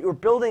 that you're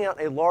building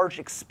out a large,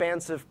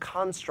 expansive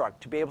construct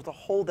to be able to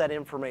hold that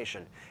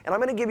information. And I'm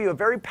going to give you a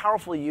very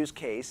powerful use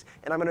case,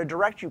 and I'm going to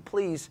direct you,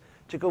 please,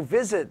 to go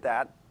visit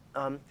that.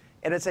 And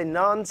it's a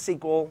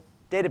non-SQL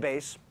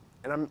database,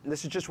 and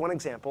this is just one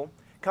example.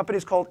 The company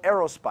is called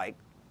Aerospike.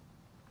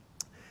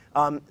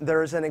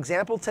 There's an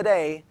example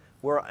today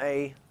where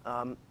a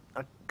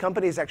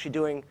company is actually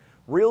doing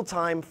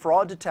real-time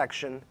fraud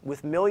detection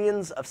with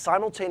millions of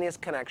simultaneous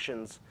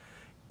connections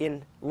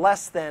in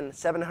less than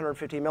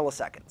 750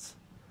 milliseconds.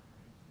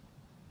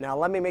 Now,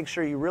 let me make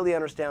sure you really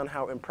understand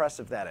how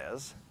impressive that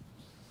is.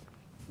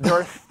 There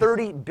are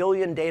 30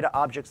 billion data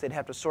objects they'd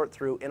have to sort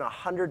through in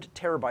 100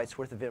 terabytes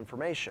worth of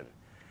information.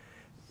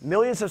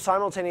 Millions of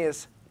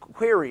simultaneous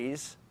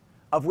queries,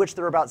 of which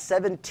there are about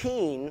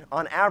 17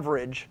 on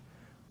average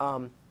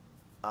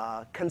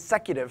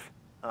consecutive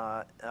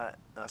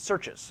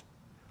searches,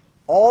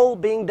 all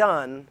being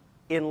done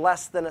in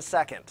less than a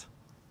second.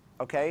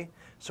 Okay?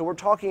 So we're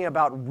talking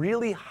about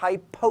really high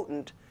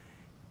potent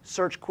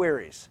search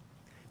queries.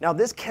 Now,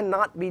 this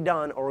cannot be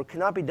done, or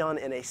cannot be done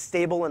in a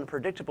stable and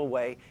predictable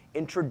way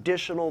in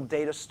traditional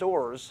data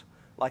stores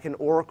like an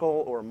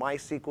Oracle or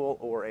MySQL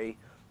or a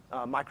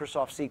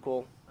Microsoft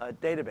SQL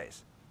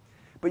database.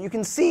 But you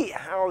can see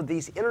how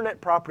these internet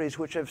properties,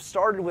 which have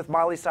started with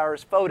Miley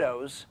Cyrus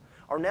photos,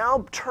 are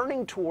now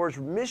turning towards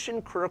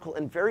mission-critical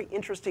and very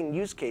interesting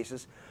use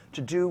cases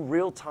to do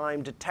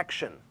real-time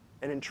detection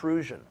and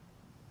intrusion.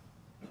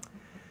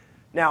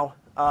 Now,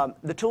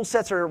 the tool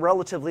sets are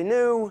relatively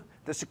new.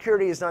 The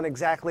security is not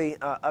exactly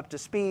up to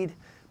speed.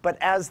 But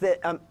as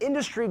the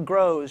industry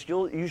grows,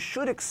 you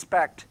should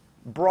expect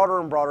broader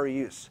and broader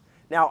use.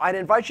 Now, I'd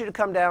invite you to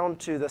come down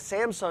to the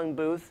Samsung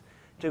booth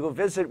to go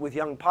visit with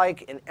Young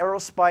Pike and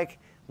Aerospike,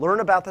 learn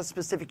about the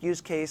specific use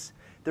case.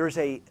 There's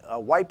a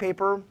white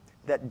paper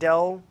that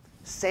Dell,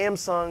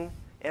 Samsung,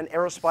 and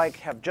Aerospike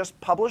have just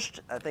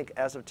published, I think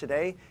as of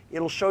today.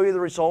 It'll show you the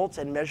results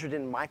and measured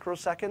in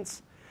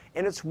microseconds.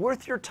 And it's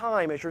worth your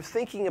time as you're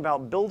thinking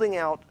about building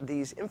out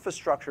these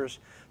infrastructures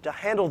to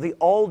handle the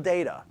all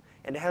data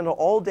and to handle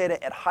all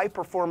data at high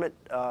performant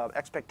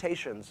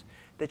expectations,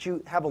 that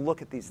you have a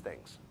look at these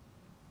things.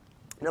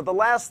 Now, the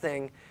last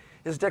thing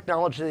is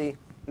technology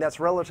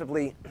that's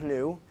relatively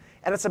new,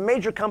 and it's a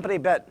major company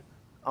bet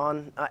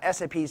on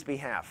SAP's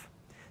behalf.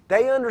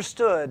 They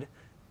understood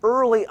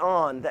early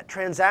on that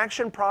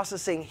transaction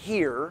processing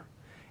here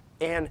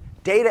and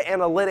data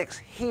analytics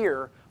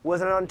here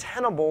was an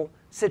untenable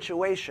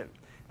situation.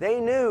 They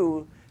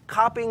knew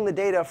copying the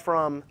data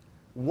from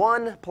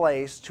one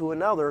place to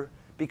another,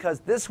 because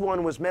this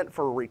one was meant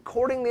for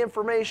recording the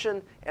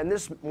information and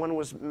this one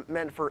was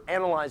meant for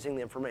analyzing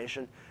the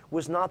information,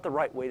 was not the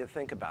right way to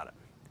think about it.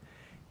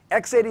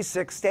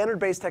 x86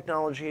 standard-based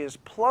technology has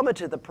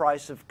plummeted the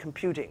price of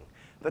computing.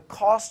 The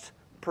cost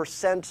per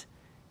cent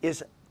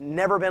is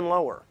never been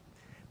lower.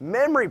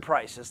 Memory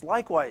prices,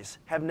 likewise,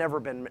 have never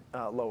been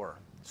lower.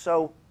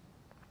 So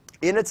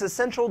in its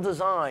essential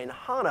design,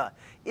 HANA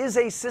is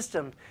a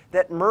system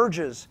that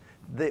merges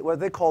what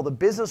they call the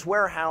business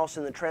warehouse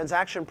and the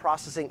transaction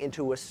processing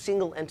into a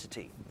single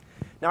entity.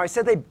 Now, I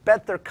said they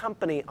bet their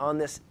company on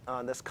this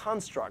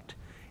construct,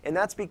 and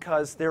that's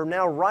because they're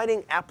now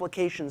writing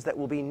applications that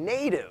will be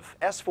native,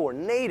 S4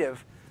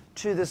 native,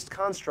 to this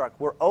construct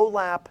where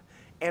OLAP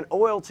and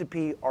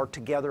OLTP are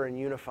together and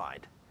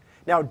unified.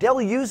 Now,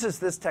 Dell uses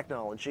this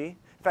technology.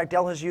 In fact,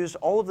 Dell has used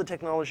all of the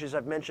technologies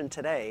I've mentioned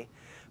today.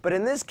 But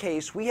in this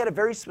case, we had a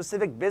very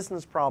specific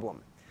business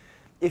problem.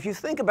 If you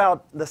think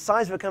about the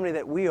size of a company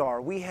that we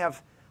are, we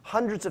have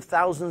hundreds of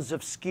thousands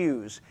of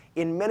SKUs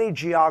in many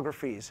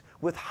geographies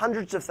with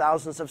hundreds of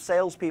thousands of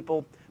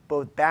salespeople,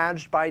 both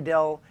badged by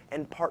Dell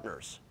and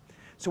partners.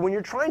 So when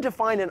you're trying to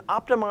find an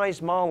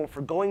optimized model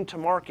for going to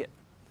market,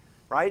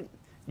 right?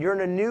 You're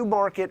in a new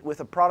market with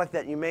a product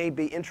that you may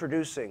be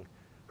introducing.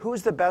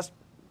 Who's the best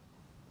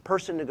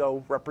person to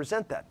go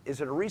represent that? Is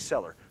it a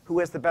reseller? Who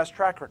has the best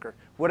track record?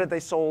 What have they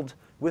sold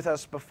with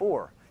us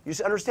before? You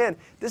understand,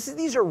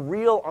 these are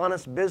real,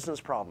 honest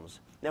business problems.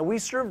 Now, we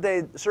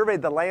surveyed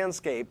the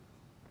landscape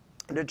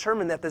and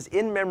determined that this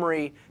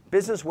in-memory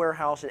business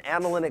warehouse and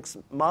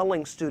analytics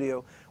modeling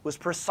studio was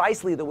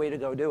precisely the way to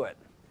go do it.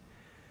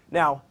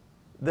 Now,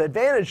 the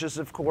advantages,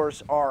 of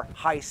course, are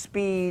high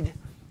speed,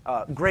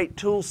 great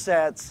tool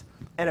sets,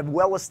 and a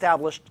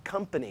well-established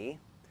company.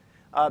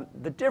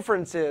 The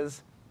difference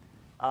is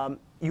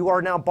you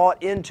are now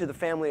bought into the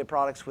family of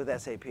products with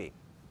SAP.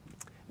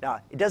 Now,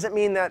 it doesn't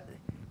mean that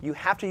you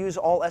have to use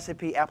all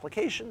SAP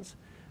applications,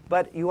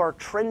 but you are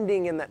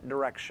trending in that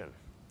direction.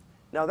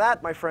 Now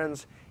that, my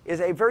friends,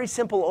 is a very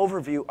simple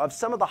overview of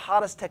some of the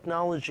hottest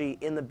technology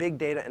in the big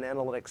data and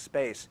analytics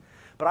space.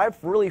 But I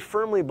really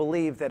firmly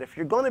believe that if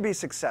you're going to be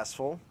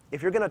successful,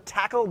 if you're going to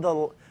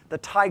tackle the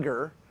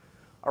tiger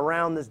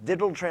around this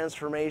digital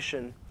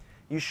transformation,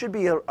 you should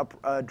be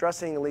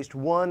addressing at least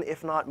one,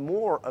 if not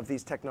more, of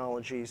these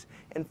technologies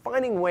and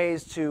finding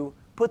ways to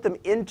put them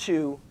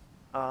into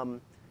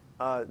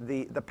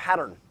the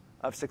pattern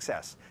of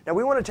success. Now,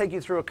 we want to take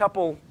you through a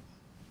couple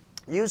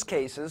use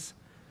cases,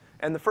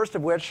 and the first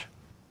of which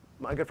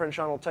my good friend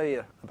Sean will tell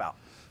you about.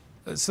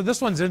 So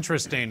this one's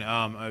interesting,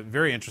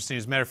 very interesting.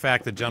 As a matter of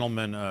fact, the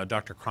gentleman,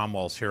 Dr.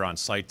 Cromwell's here on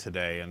site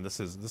today, and this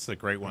is a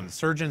great one.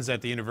 Surgeons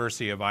at the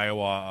University of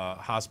Iowa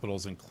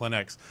hospitals and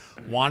clinics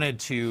wanted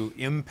to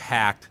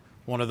impact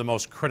one of the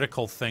most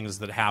critical things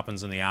that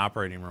happens in the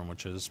operating room,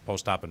 which is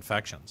post-op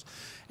infections.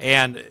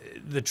 And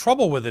the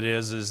trouble with it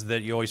is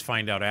that you always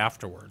find out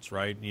afterwards,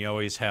 right? You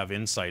always have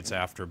insights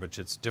after, but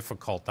it's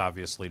difficult,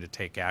 obviously, to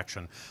take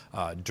action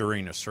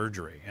during a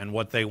surgery. And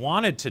what they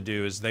wanted to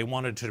do is they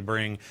wanted to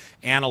bring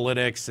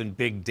analytics and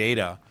big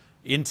data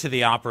into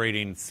the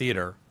operating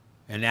theater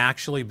and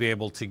actually be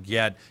able to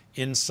get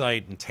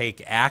insight and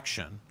take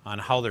action on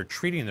how they're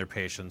treating their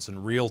patients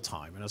in real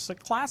time. And it's a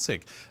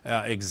classic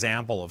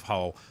example of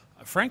how,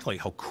 frankly,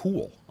 how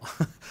cool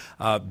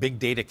big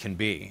data can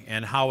be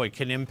and how it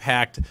can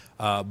impact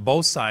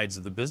both sides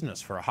of the business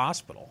for a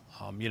hospital.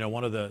 You know,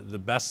 one of the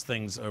best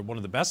things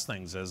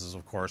is,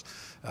 of course,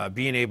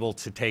 being able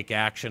to take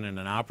action in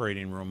an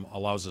operating room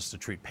allows us to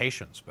treat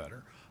patients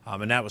better.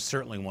 And that was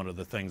certainly one of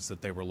the things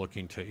that they were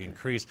looking to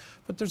increase.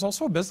 But there's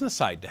also a business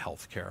side to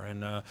healthcare,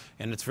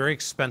 and it's very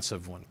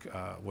expensive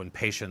when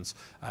patients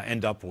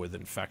end up with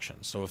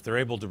infections. So if they're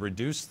able to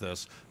reduce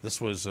this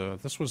was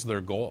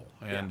their goal.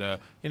 And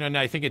you know, and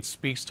I think it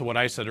speaks to what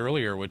I said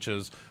earlier, which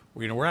is,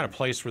 you know, we're at a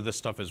place where this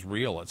stuff is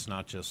real. It's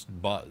not just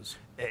buzz.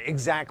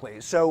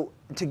 Exactly. So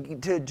to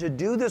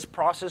do this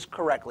process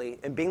correctly,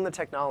 and being the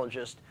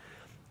technologist,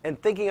 and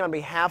thinking on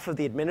behalf of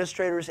the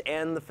administrators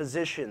and the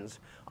physicians,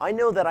 I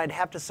know that I'd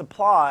have to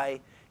supply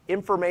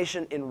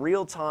information in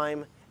real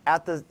time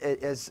at the,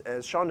 as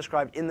Sean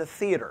described, in the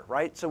theater,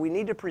 right? So we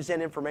need to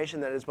present information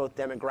that is both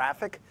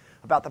demographic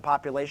about the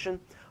population.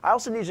 I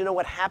also need to know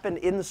what happened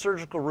in the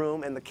surgical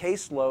room and the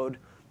caseload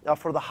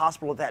for the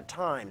hospital at that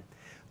time.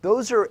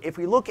 Those are, if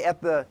we look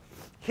at the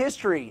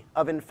history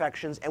of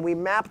infections and we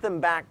map them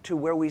back to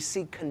where we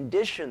see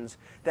conditions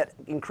that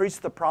increase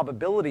the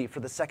probability for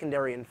the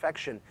secondary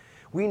infection,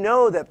 we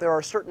know that there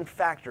are certain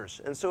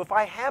factors. And so if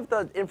I have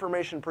the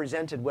information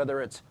presented,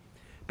 whether it's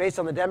based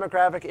on the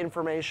demographic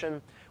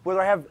information, whether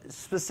I have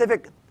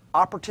specific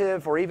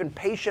operative or even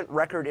patient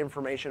record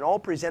information all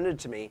presented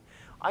to me,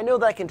 I know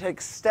that I can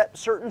take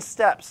certain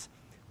steps,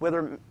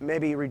 whether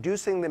maybe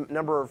reducing the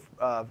number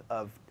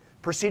of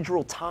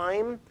procedural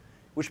time,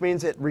 which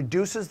means it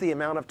reduces the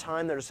amount of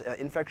time there's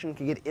infection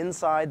can get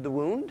inside the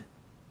wound,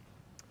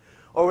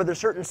 or whether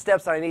certain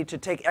steps that I need to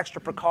take extra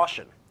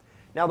precaution.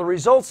 Now the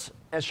results,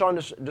 as Sean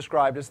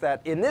described, is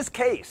that in this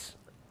case,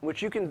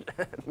 which you can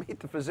meet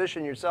the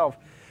physician yourself,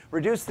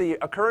 reduce the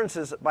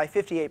occurrences by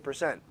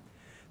 58%.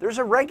 There's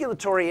a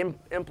regulatory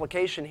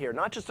implication here,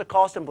 not just a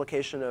cost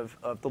implication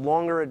of the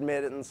longer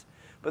admittance,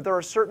 but there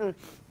are certain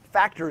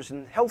factors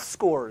and health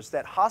scores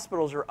that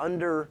hospitals are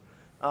under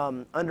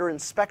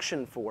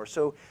inspection for.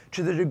 So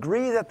to the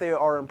degree that they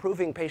are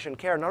improving patient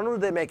care, not only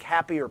do they make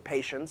happier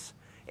patients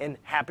and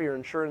happier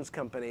insurance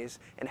companies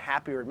and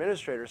happier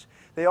administrators,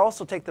 they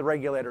also take the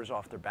regulators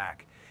off their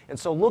back. And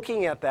so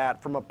looking at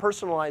that from a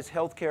personalized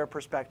healthcare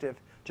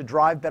perspective to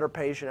drive better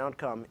patient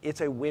outcome,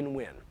 it's a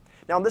win-win.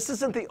 Now, this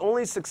isn't the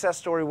only success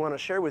story we want to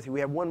share with you. We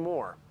have one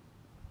more.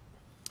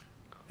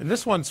 And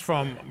this one's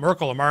from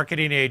Merkle, a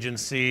marketing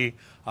agency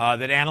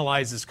that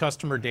analyzes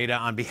customer data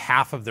on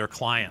behalf of their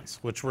clients,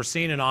 which we're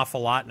seeing an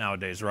awful lot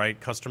nowadays, right?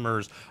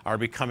 Customers are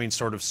becoming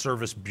sort of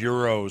service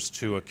bureaus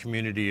to a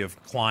community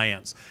of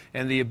clients.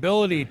 And the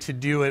ability to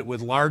do it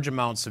with large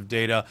amounts of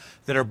data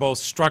that are both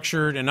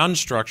structured and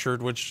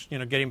unstructured, which, you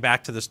know, getting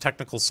back to this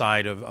technical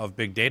side of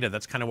big data,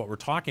 that's kind of what we're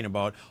talking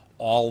about.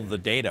 All the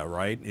data,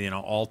 right? You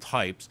know, all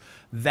types.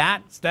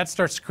 That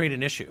starts to create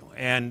an issue.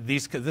 And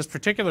this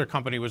particular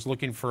company was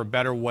looking for a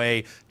better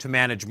way to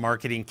manage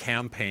marketing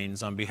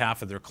campaigns on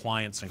behalf of their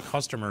clients and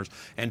customers,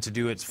 and to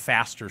do it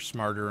faster,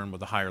 smarter, and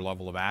with a higher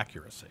level of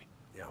accuracy.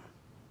 Yeah.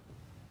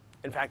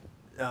 In fact,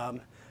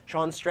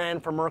 Sean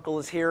Strand from Merkle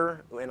is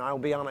here, and I will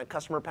be on a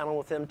customer panel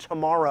with him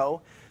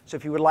tomorrow. So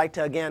if you would like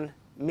to, again,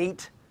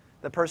 meet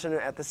the person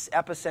at the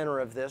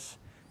epicenter of this,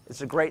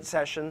 it's a great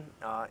session.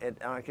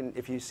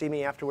 If you see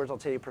me afterwards, I'll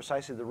tell you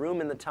precisely the room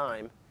and the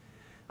time.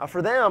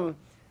 For them,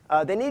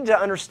 they need to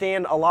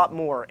understand a lot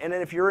more. And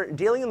then if you're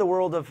dealing in the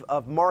world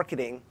of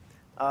marketing,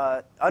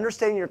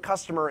 understanding your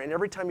customer and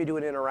every time you do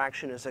an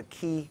interaction is a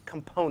key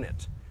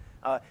component.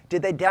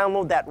 Did they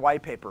download that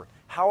white paper?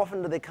 How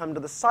often do they come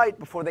to the site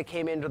before they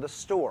came into the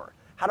store?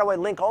 How do I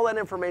link all that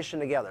information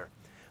together?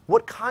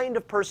 What kind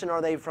of person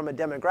are they from a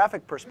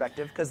demographic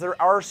perspective? Because there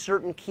are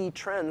certain key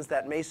trends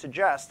that may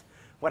suggest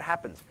what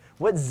happens.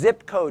 What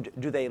zip code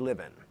do they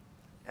live in,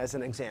 as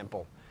an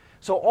example?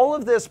 So all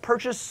of this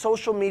purchase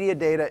social media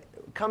data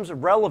becomes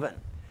relevant.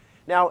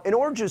 Now, in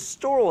order to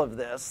store all of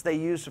this, they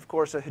used, of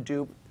course, a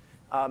Hadoop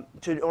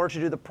in order to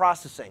do the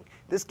processing.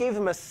 This gave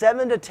them a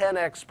 7 to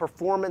 10x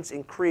performance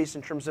increase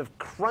in terms of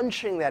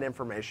crunching that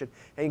information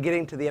and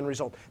getting to the end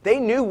result.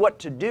 They knew what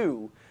to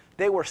do.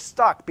 They were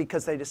stuck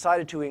because they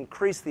decided to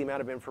increase the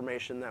amount of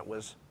information that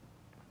was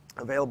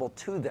available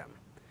to them.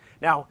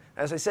 Now,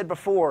 as I said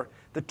before,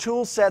 the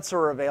tool sets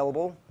are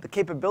available, the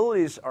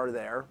capabilities are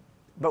there,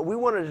 but we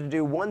wanted to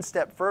do one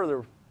step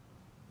further.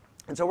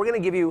 And so we're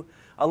going to give you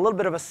a little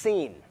bit of a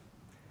scene.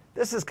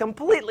 This is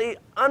completely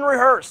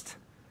unrehearsed.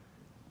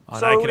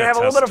 So we're going to have a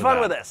little bit of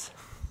fun with this.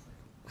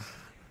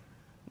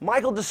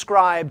 Michael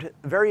described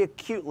very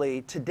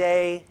acutely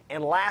today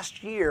and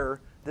last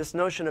year this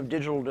notion of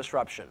digital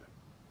disruption.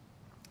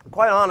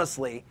 Quite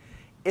honestly,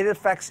 it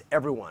affects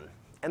everyone.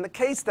 And the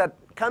case that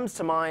comes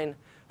to mind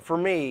for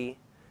me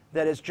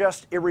that is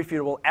just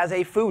irrefutable as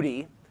a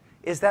foodie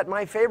is that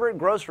my favorite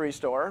grocery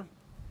store,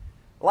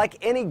 like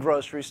any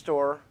grocery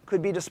store,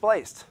 could be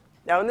displaced.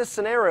 Now, in this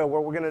scenario,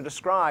 what we're going to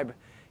describe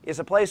is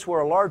a place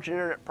where a large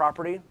internet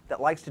property that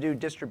likes to do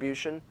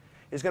distribution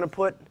is going to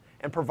put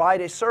and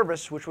provide a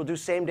service which will do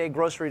same-day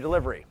grocery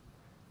delivery.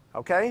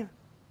 Okay?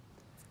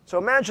 So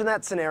imagine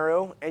that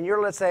scenario, and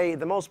you're, let's say,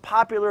 the most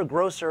popular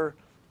grocer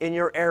in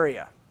your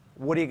area.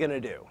 What are you going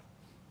to do?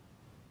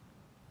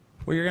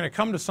 Well, you're going to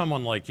come to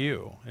someone like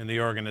you in the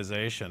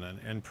organization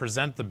and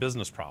present the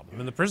business problem.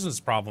 And the business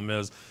problem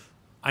is,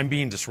 I'm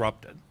being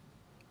disrupted.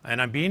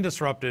 And I'm being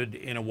disrupted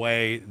in a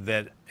way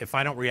that if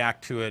I don't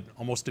react to it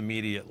almost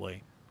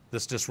immediately,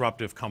 this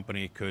disruptive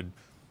company could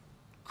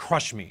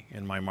crush me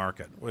in my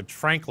market, which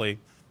frankly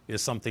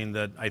is something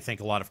that I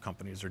think a lot of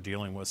companies are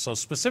dealing with. So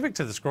specific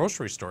to this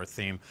grocery store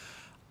theme,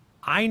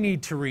 I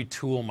need to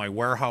retool my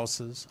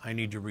warehouses. I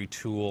need to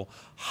retool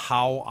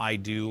how I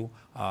do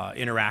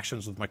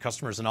interactions with my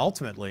customers. And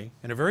ultimately,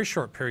 in a very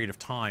short period of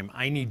time,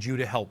 I need you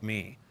to help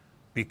me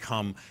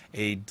become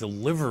a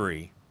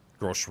delivery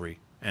grocery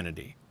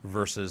entity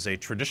versus a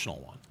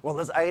traditional one.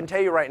 Well, I can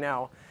tell you right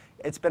now,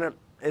 it's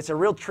a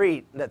real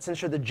treat that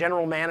since you're the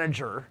general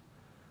manager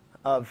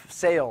of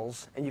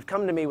sales and you've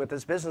come to me with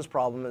this business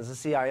problem as a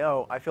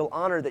CIO, I feel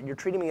honored that you're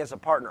treating me as a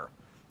partner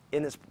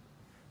in this.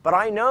 But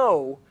I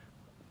know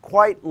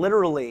quite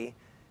literally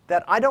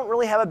that I don't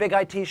really have a big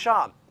IT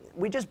shop.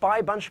 We just buy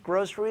a bunch of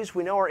groceries,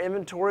 we know our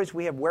inventories,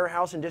 we have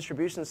warehouse and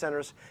distribution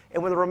centers,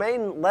 and when the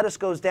romaine lettuce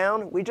goes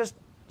down, we just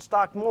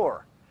stock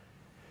more.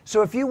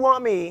 So if you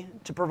want me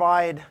to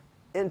provide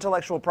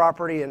intellectual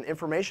property and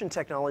information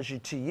technology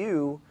to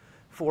you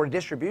for a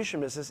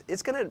distribution business,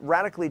 it's going to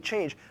radically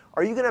change.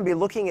 Are you going to be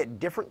looking at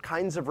different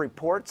kinds of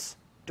reports?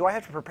 Do I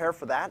have to prepare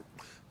for that?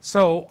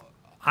 So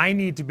I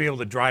need to be able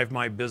to drive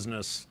my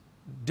business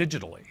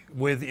digitally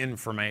with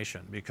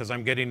information because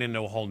I'm getting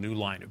into a whole new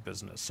line of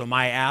business. So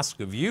my ask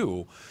of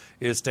you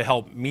is to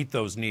help meet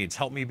those needs.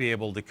 Help me be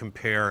able to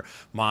compare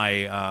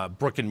my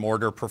brick and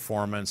mortar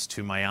performance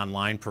to my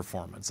online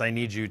performance. I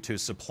need you to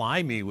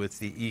supply me with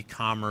the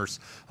e-commerce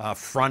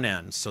front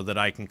end so that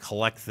I can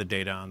collect the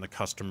data on the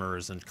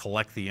customers and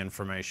collect the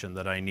information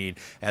that I need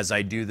as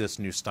I do this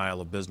new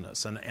style of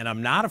business. And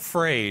I'm not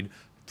afraid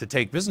to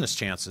take business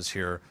chances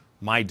here.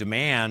 My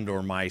demand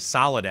or my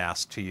solid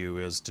ask to you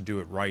is to do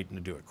it right and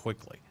to do it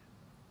quickly.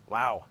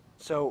 Wow.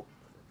 So,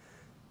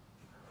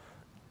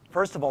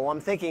 first of all, what I'm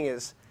thinking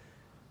is,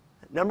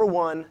 number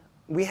one,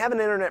 we have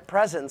an internet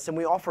presence and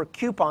we offer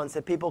coupons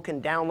that people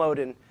can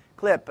download and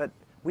clip, but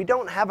we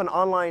don't have an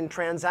online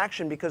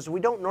transaction because we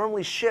don't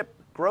normally ship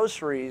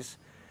groceries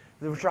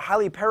which are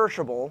highly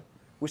perishable.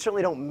 We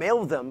certainly don't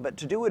mail them, but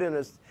to do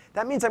it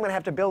that means I'm going to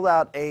have to build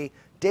out a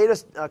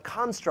data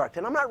construct,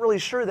 and I'm not really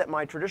sure that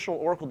my traditional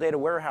Oracle data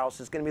warehouse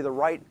is going to be the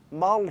right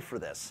model for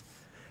this.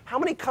 How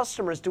many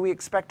customers do we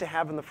expect to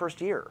have in the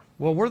first year?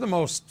 Well, we're the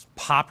most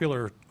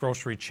popular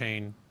grocery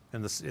chain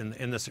in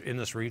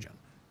this region.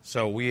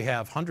 So we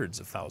have hundreds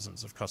of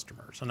thousands of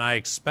customers, and I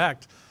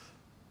expect,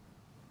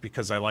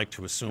 because I like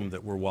to assume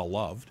that we're well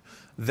loved,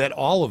 that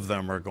all of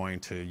them are going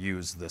to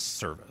use this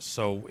service.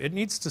 So it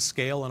needs to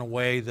scale in a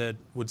way that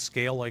would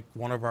scale like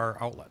one of our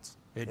outlets.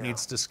 It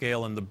needs to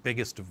scale in the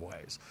biggest of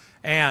ways.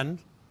 And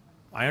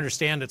I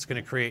understand it's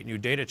going to create new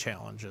data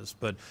challenges,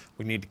 but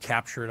we need to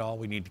capture it all,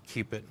 we need to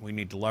keep it, we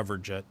need to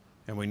leverage it,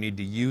 and we need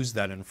to use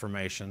that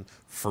information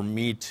for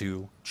me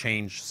to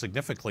change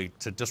significantly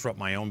to disrupt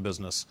my own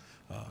business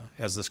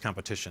as this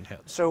competition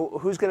hits. So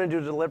who's going to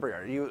do delivery?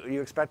 Are you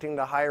expecting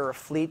to hire a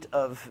fleet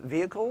of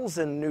vehicles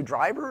and new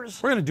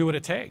drivers? We're going to do what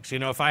it takes. You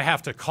know, if I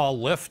have to call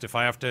Lyft, if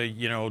I have to,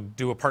 you know,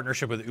 do a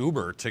partnership with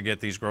Uber to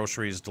get these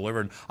groceries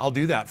delivered, I'll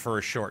do that for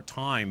a short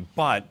time.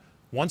 But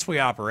once we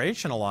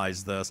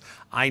operationalize this,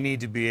 I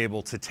need to be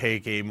able to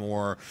take a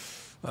more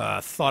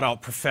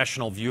thought-out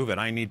professional view of it.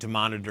 I need to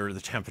monitor the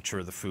temperature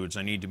of the foods.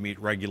 I need to meet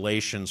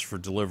regulations for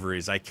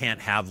deliveries. I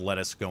can't have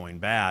lettuce going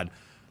bad,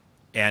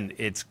 and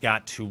it's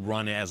got to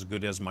run as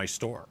good as my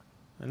store.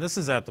 And this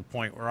is at the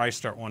point where I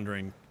start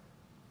wondering,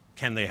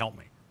 can they help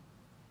me?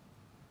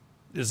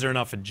 Is there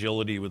enough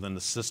agility within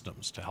the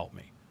systems to help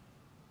me?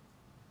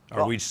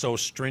 Are we so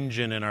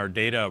stringent in our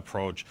data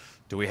approach?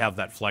 Do we have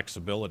that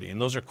flexibility?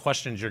 And those are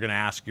questions you're going to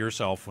ask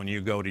yourself when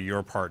you go to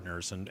your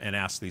partners and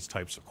ask these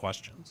types of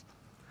questions.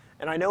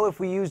 And I know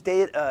if we use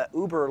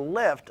Uber or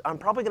Lyft, I'm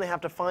probably going to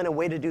have to find a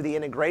way to do the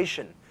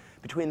integration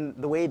between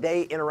the way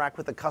they interact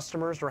with the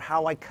customers or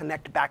how I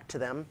connect back to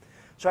them.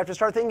 So I have to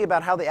start thinking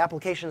about how the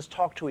applications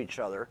talk to each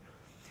other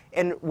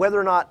and whether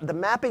or not the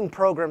mapping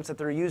programs that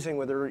they're using,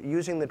 whether they're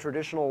using the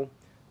traditional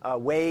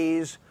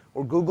Waze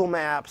or Google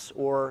Maps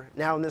or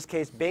now in this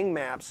case Bing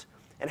Maps,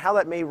 and how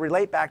that may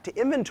relate back to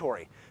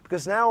inventory.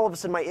 Because now all of a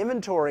sudden my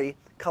inventory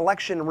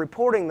collection and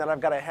reporting that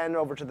I've got to hand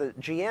over to the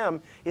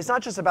GM is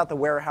not just about the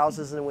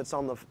warehouses and what's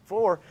on the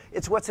floor,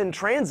 it's what's in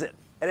transit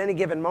at any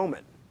given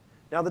moment.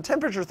 Now the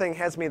temperature thing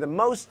has me the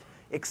most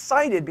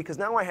excited because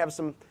now I have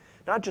some,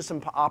 not just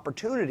some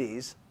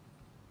opportunities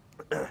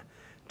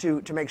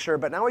to make sure,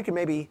 but now we can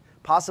maybe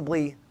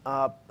possibly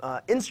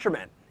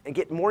instrument and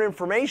get more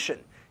information.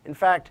 In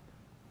fact,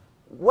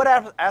 what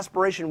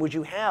aspiration would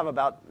you have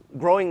about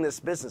growing this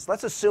business?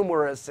 Let's assume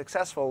we're as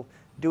successful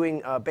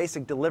doing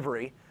basic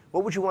delivery.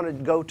 What would you want to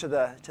go to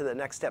the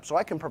next step so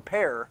I can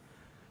prepare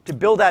to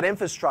build that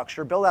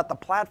infrastructure, build out the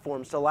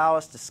platforms to allow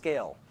us to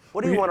scale?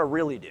 What do you want to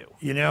really do?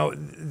 You know,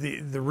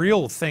 the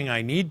real thing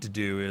I need to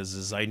do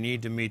is I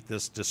need to meet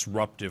this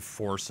disruptive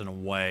force in a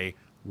way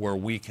where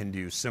we can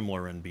do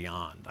similar and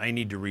beyond. I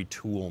need to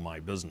retool my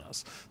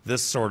business.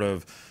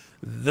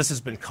 This has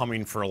been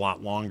coming for a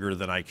lot longer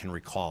than I can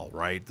recall,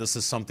 right? This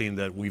is something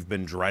that we've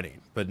been dreading.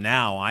 But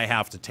now I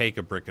have to take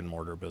a brick and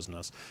mortar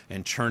business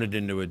and turn it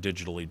into a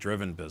digitally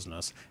driven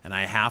business. And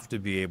I have to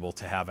be able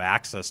to have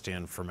access to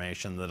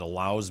information that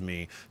allows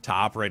me to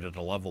operate at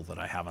a level that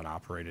I haven't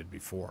operated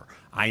before.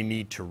 I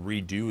need to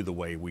redo the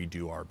way we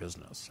do our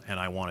business. And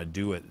I want to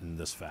do it in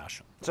this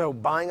fashion. So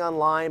buying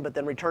online, but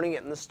then returning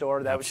it in the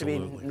store, that should be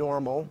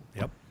normal.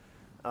 Yep.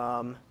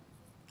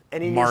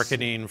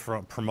 Marketing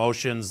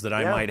promotions that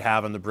I might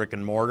have in the brick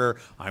and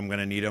mortar, I'm going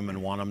to need them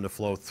and want them to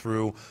flow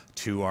through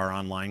to our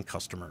online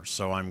customers.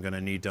 So I'm going to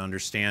need to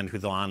understand who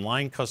the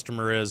online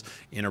customer is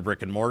in a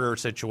brick and mortar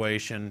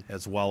situation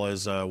as well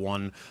as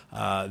one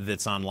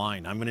that's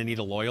online. I'm going to need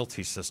a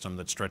loyalty system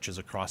that stretches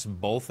across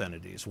both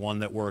entities, one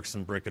that works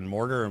in brick and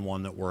mortar and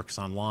one that works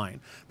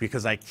online,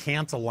 because I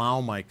can't allow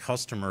my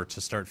customer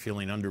to start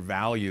feeling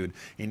undervalued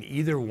in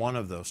either one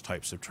of those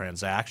types of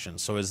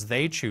transactions. So as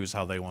they choose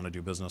how they want to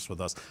do business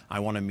with us, I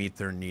want to meet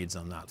their needs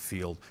on that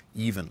field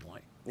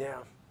evenly. Yeah.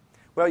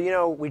 Well, you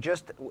know, we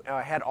just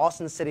had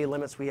Austin City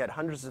Limits. We had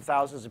hundreds of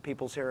thousands of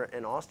people here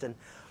in Austin.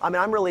 I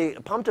mean, I'm really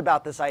pumped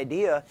about this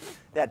idea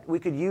that we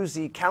could use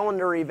the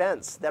calendar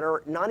events that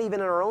are not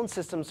even in our own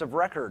systems of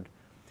record.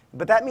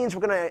 But that means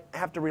we're going to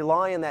have to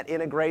rely on that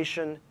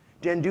integration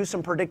and do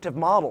some predictive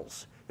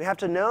models. We have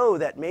to know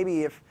that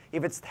maybe if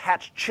it's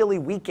Hatch Chili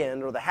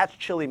weekend or the Hatch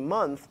Chili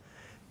month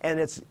and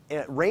it's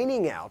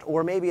raining out,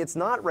 or maybe it's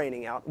not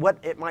raining out, what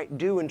it might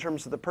do in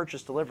terms of the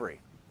purchase delivery.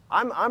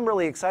 I'm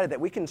really excited that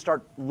we can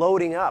start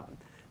loading up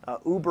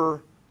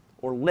Uber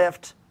or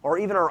Lyft or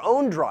even our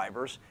own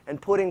drivers and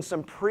putting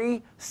some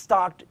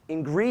pre-stocked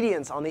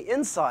ingredients on the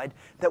inside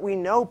that we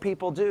know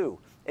people do.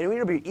 And we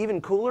need to be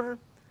even cooler.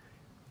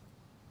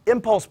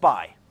 Impulse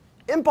buy.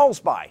 Impulse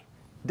buy.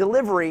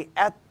 Delivery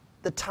at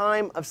the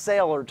time of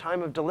sale or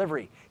time of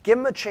delivery. Give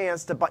them a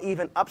chance to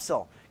even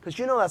upsell, because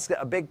you know that's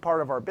a big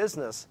part of our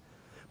business.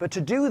 But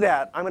to do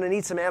that, I'm going to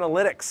need some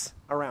analytics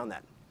around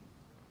that.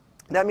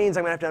 That means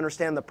I'm going to have to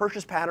understand the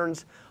purchase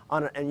patterns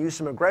and use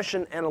some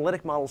aggression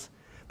analytic models.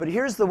 But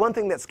here's the one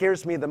thing that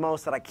scares me the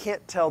most that I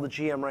can't tell the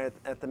GM right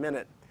at the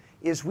minute,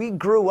 is we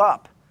grew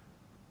up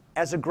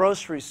as a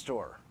grocery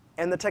store.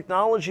 And the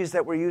technologies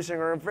that we're using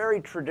are very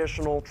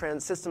traditional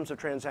systems of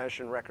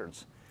transaction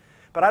records.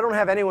 But I don't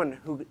have anyone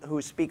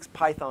who speaks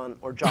Python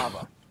or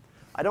Java.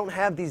 I don't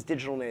have these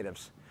digital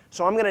natives.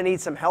 So I'm going to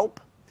need some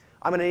help.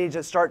 I'm going to need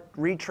to start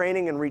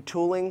retraining and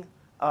retooling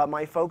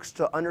my folks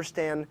to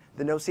understand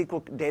the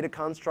NoSQL data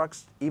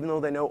constructs, even though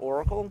they know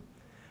Oracle.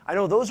 I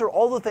know those are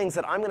all the things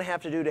that I'm going to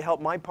have to do to help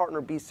my partner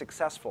be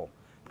successful,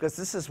 because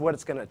this is what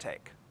it's going to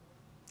take.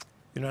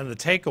 You know, the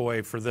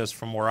takeaway for this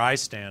from where I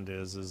stand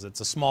is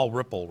it's a small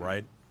ripple,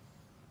 right?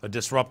 A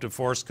disruptive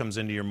force comes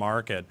into your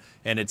market,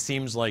 and it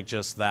seems like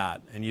just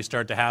that. And you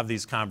start to have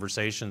these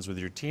conversations with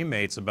your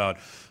teammates about,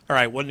 all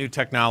right, what new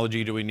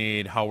technology do we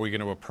need? How are we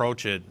going to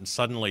approach it? And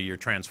suddenly you're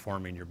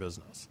transforming your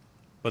business.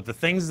 But the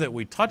things that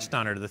we touched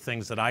on are the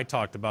things that I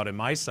talked about in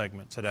my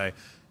segment today.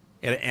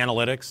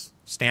 Analytics,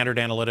 standard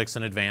analytics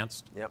and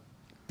advanced. Yep.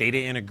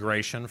 Data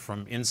integration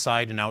from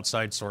inside and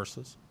outside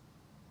sources.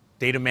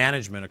 Data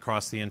management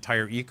across the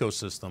entire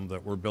ecosystem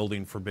that we're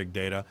building for big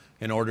data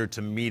in order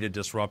to meet a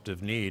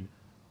disruptive need.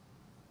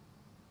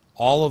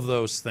 All of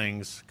those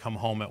things come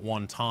home at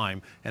one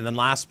time. And then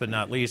last but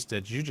not least,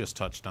 as you just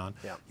touched on,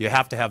 you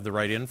have to have the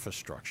right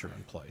infrastructure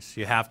in place.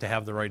 You have to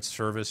have the right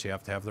service. You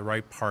have to have the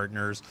right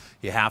partners.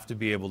 You have to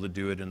be able to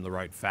do it in the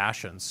right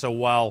fashion. So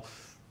while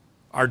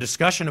our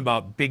discussion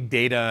about big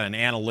data and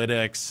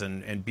analytics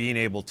and being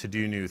able to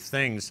do new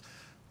things,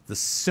 the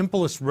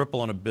simplest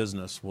ripple in a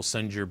business will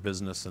send your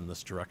business in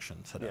this direction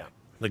today. Yeah.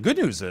 The good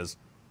news is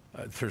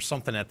there's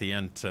something at the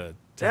end to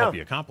help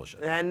you accomplish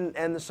it. And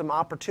there's some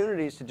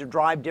opportunities to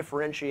drive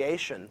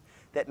differentiation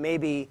that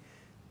maybe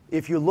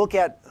if you look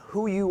at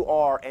who you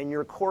are and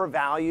your core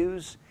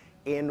values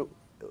and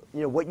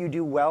what you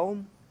do well,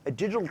 a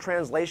digital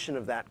translation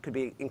of that could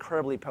be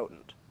incredibly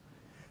potent.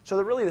 So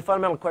really the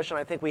fundamental question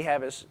I think we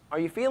have is, are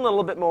you feeling a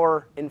little bit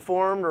more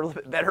informed or a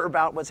little bit better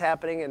about what's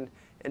happening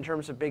in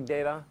terms of big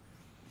data?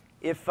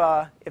 If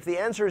the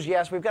answer is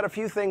yes, we've got a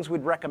few things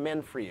we'd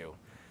recommend for you.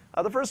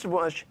 The first of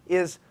which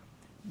is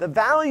the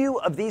value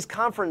of these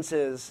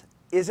conferences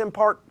is in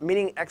part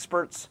meeting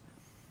experts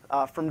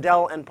from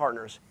Dell and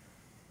partners.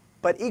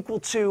 But equal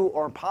to,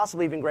 or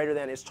possibly even greater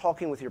than, is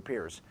talking with your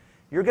peers.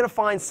 You're going to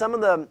find some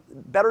of the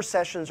better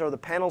sessions or the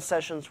panel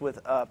sessions with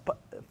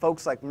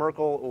folks like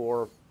Merkle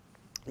or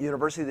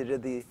university that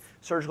did the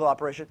surgical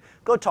operation.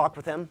 Go talk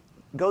with them.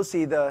 Go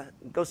see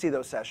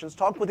those sessions.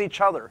 Talk with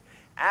each other.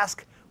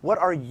 Ask, what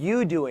are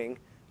you doing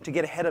to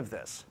get ahead of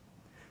this?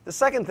 The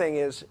second thing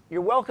is,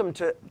 you're welcome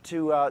to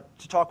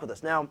talk with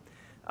us. Now,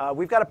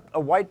 we've got a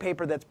white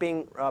paper that's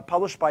being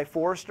published by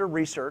Forrester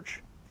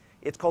Research.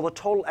 It's called The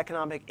Total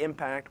Economic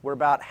Impact. We're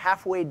about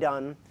halfway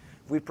done.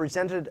 We've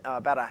presented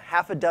about a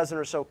half a dozen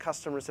or so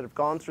customers that have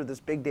gone through this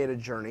big data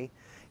journey,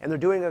 and they're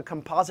doing a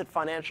composite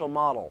financial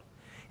model.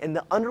 And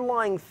the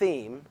underlying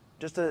theme,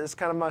 just as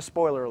kind of my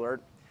spoiler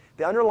alert,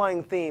 the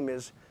underlying theme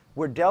is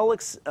where Dell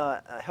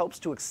helps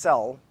to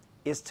excel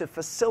is to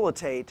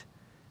facilitate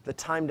the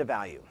time to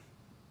value.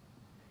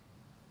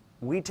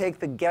 We take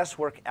the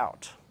guesswork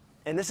out.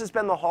 And this has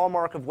been the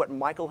hallmark of what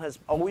Michael has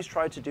always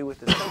tried to do with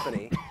this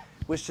company,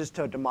 which is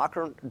to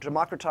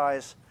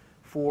democratize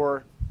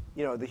for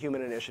the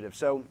human initiative.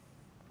 So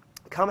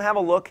come have a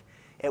look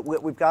at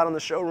what we've got on the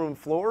showroom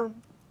floor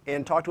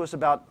and talk to us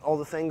about all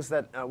the things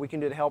that we can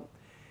do to help.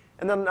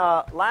 And then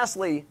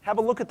lastly, have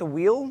a look at the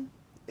wheel.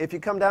 If you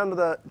come down to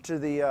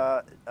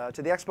the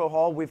expo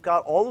hall, we've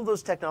got all of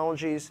those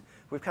technologies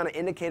we've kind of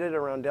indicated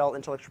around Dell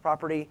intellectual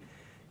property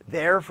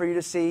there for you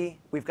to see.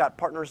 We've got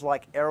partners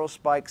like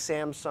Aerospike,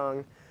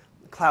 Samsung,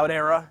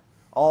 Cloudera,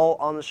 all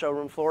on the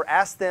showroom floor.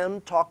 Ask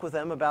them, talk with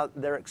them about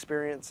their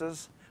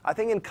experiences. I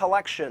think in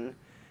collection,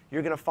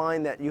 you're going to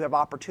find that you have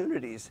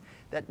opportunities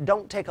that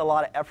don't take a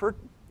lot of effort.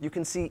 You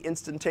can see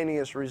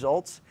instantaneous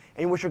results.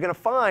 And what you're going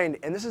to find,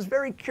 and this is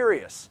very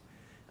curious,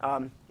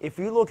 if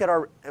you look at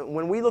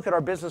when we look at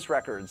our business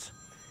records,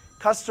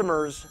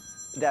 customers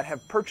that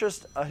have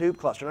purchased a Hadoop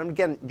cluster, and I'm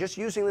again just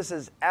using this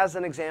as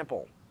an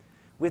example,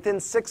 within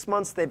 6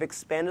 months they've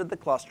expanded the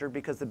cluster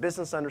because the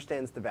business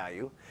understands the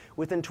value.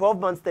 Within 12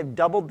 months they've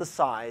doubled the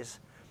size,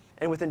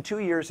 and within 2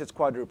 years it's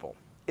quadruple.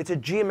 It's a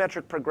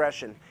geometric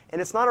progression, and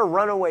it's not a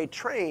runaway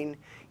train.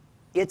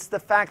 It's the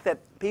fact that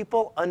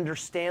people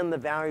understand the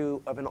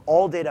value of an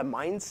all data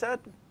mindset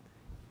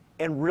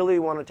and really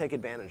want to take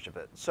advantage of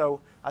it. So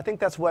I think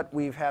that's what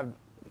we've had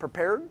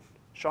prepared.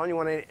 Sean, you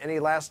want any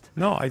last?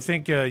 No, I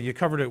think you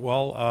covered it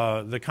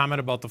well. The comment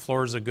about the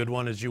floor is a good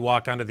one. As you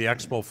walk onto the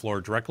expo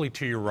floor, directly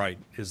to your right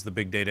is the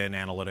big data and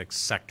analytics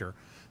sector.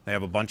 They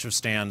have a bunch of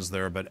stands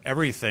there, but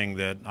everything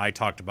that I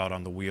talked about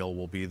on the wheel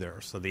will be there.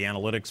 So the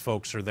analytics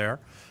folks are there.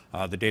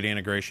 The data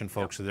integration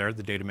folks are there.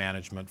 The data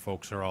management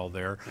folks are all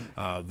there.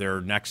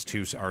 They're next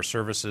to our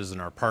services and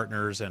our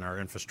partners, and our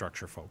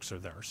infrastructure folks are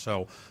there.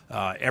 So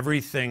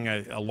everything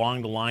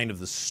along the line of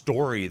the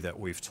story that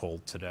we've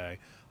told today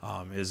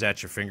is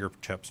at your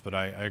fingertips. But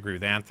I agree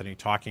with Anthony,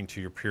 talking to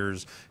your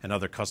peers and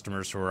other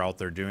customers who are out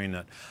there doing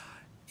that.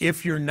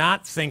 If you're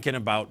not thinking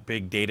about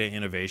big data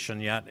innovation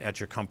yet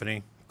at your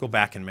company, go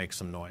back and make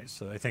some noise.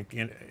 So I think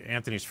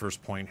Anthony's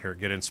first point here,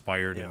 get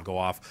inspired and go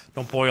off.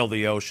 Don't boil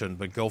the ocean,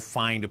 but go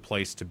find a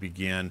place to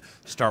begin.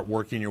 Start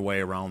working your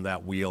way around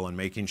that wheel and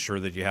making sure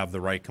that you have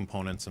the right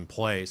components in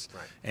place,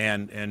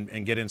 and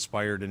get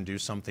inspired and do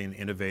something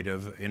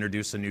innovative.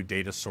 Introduce a new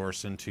data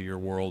source into your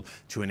world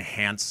to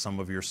enhance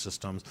some of your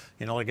systems.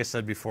 You know, like I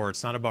said before,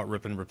 it's not about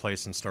rip and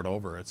replace and start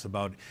over. It's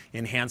about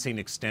enhancing,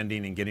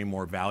 extending, and getting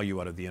more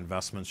value out of the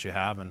investments you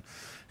have. And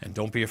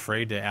don't be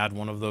afraid to add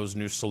one of those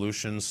new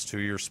solutions to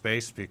your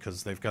space,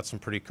 because they've got some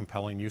pretty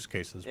compelling use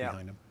cases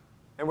behind them.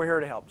 And we're here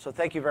to help. So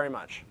thank you very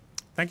much.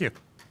 Thank you.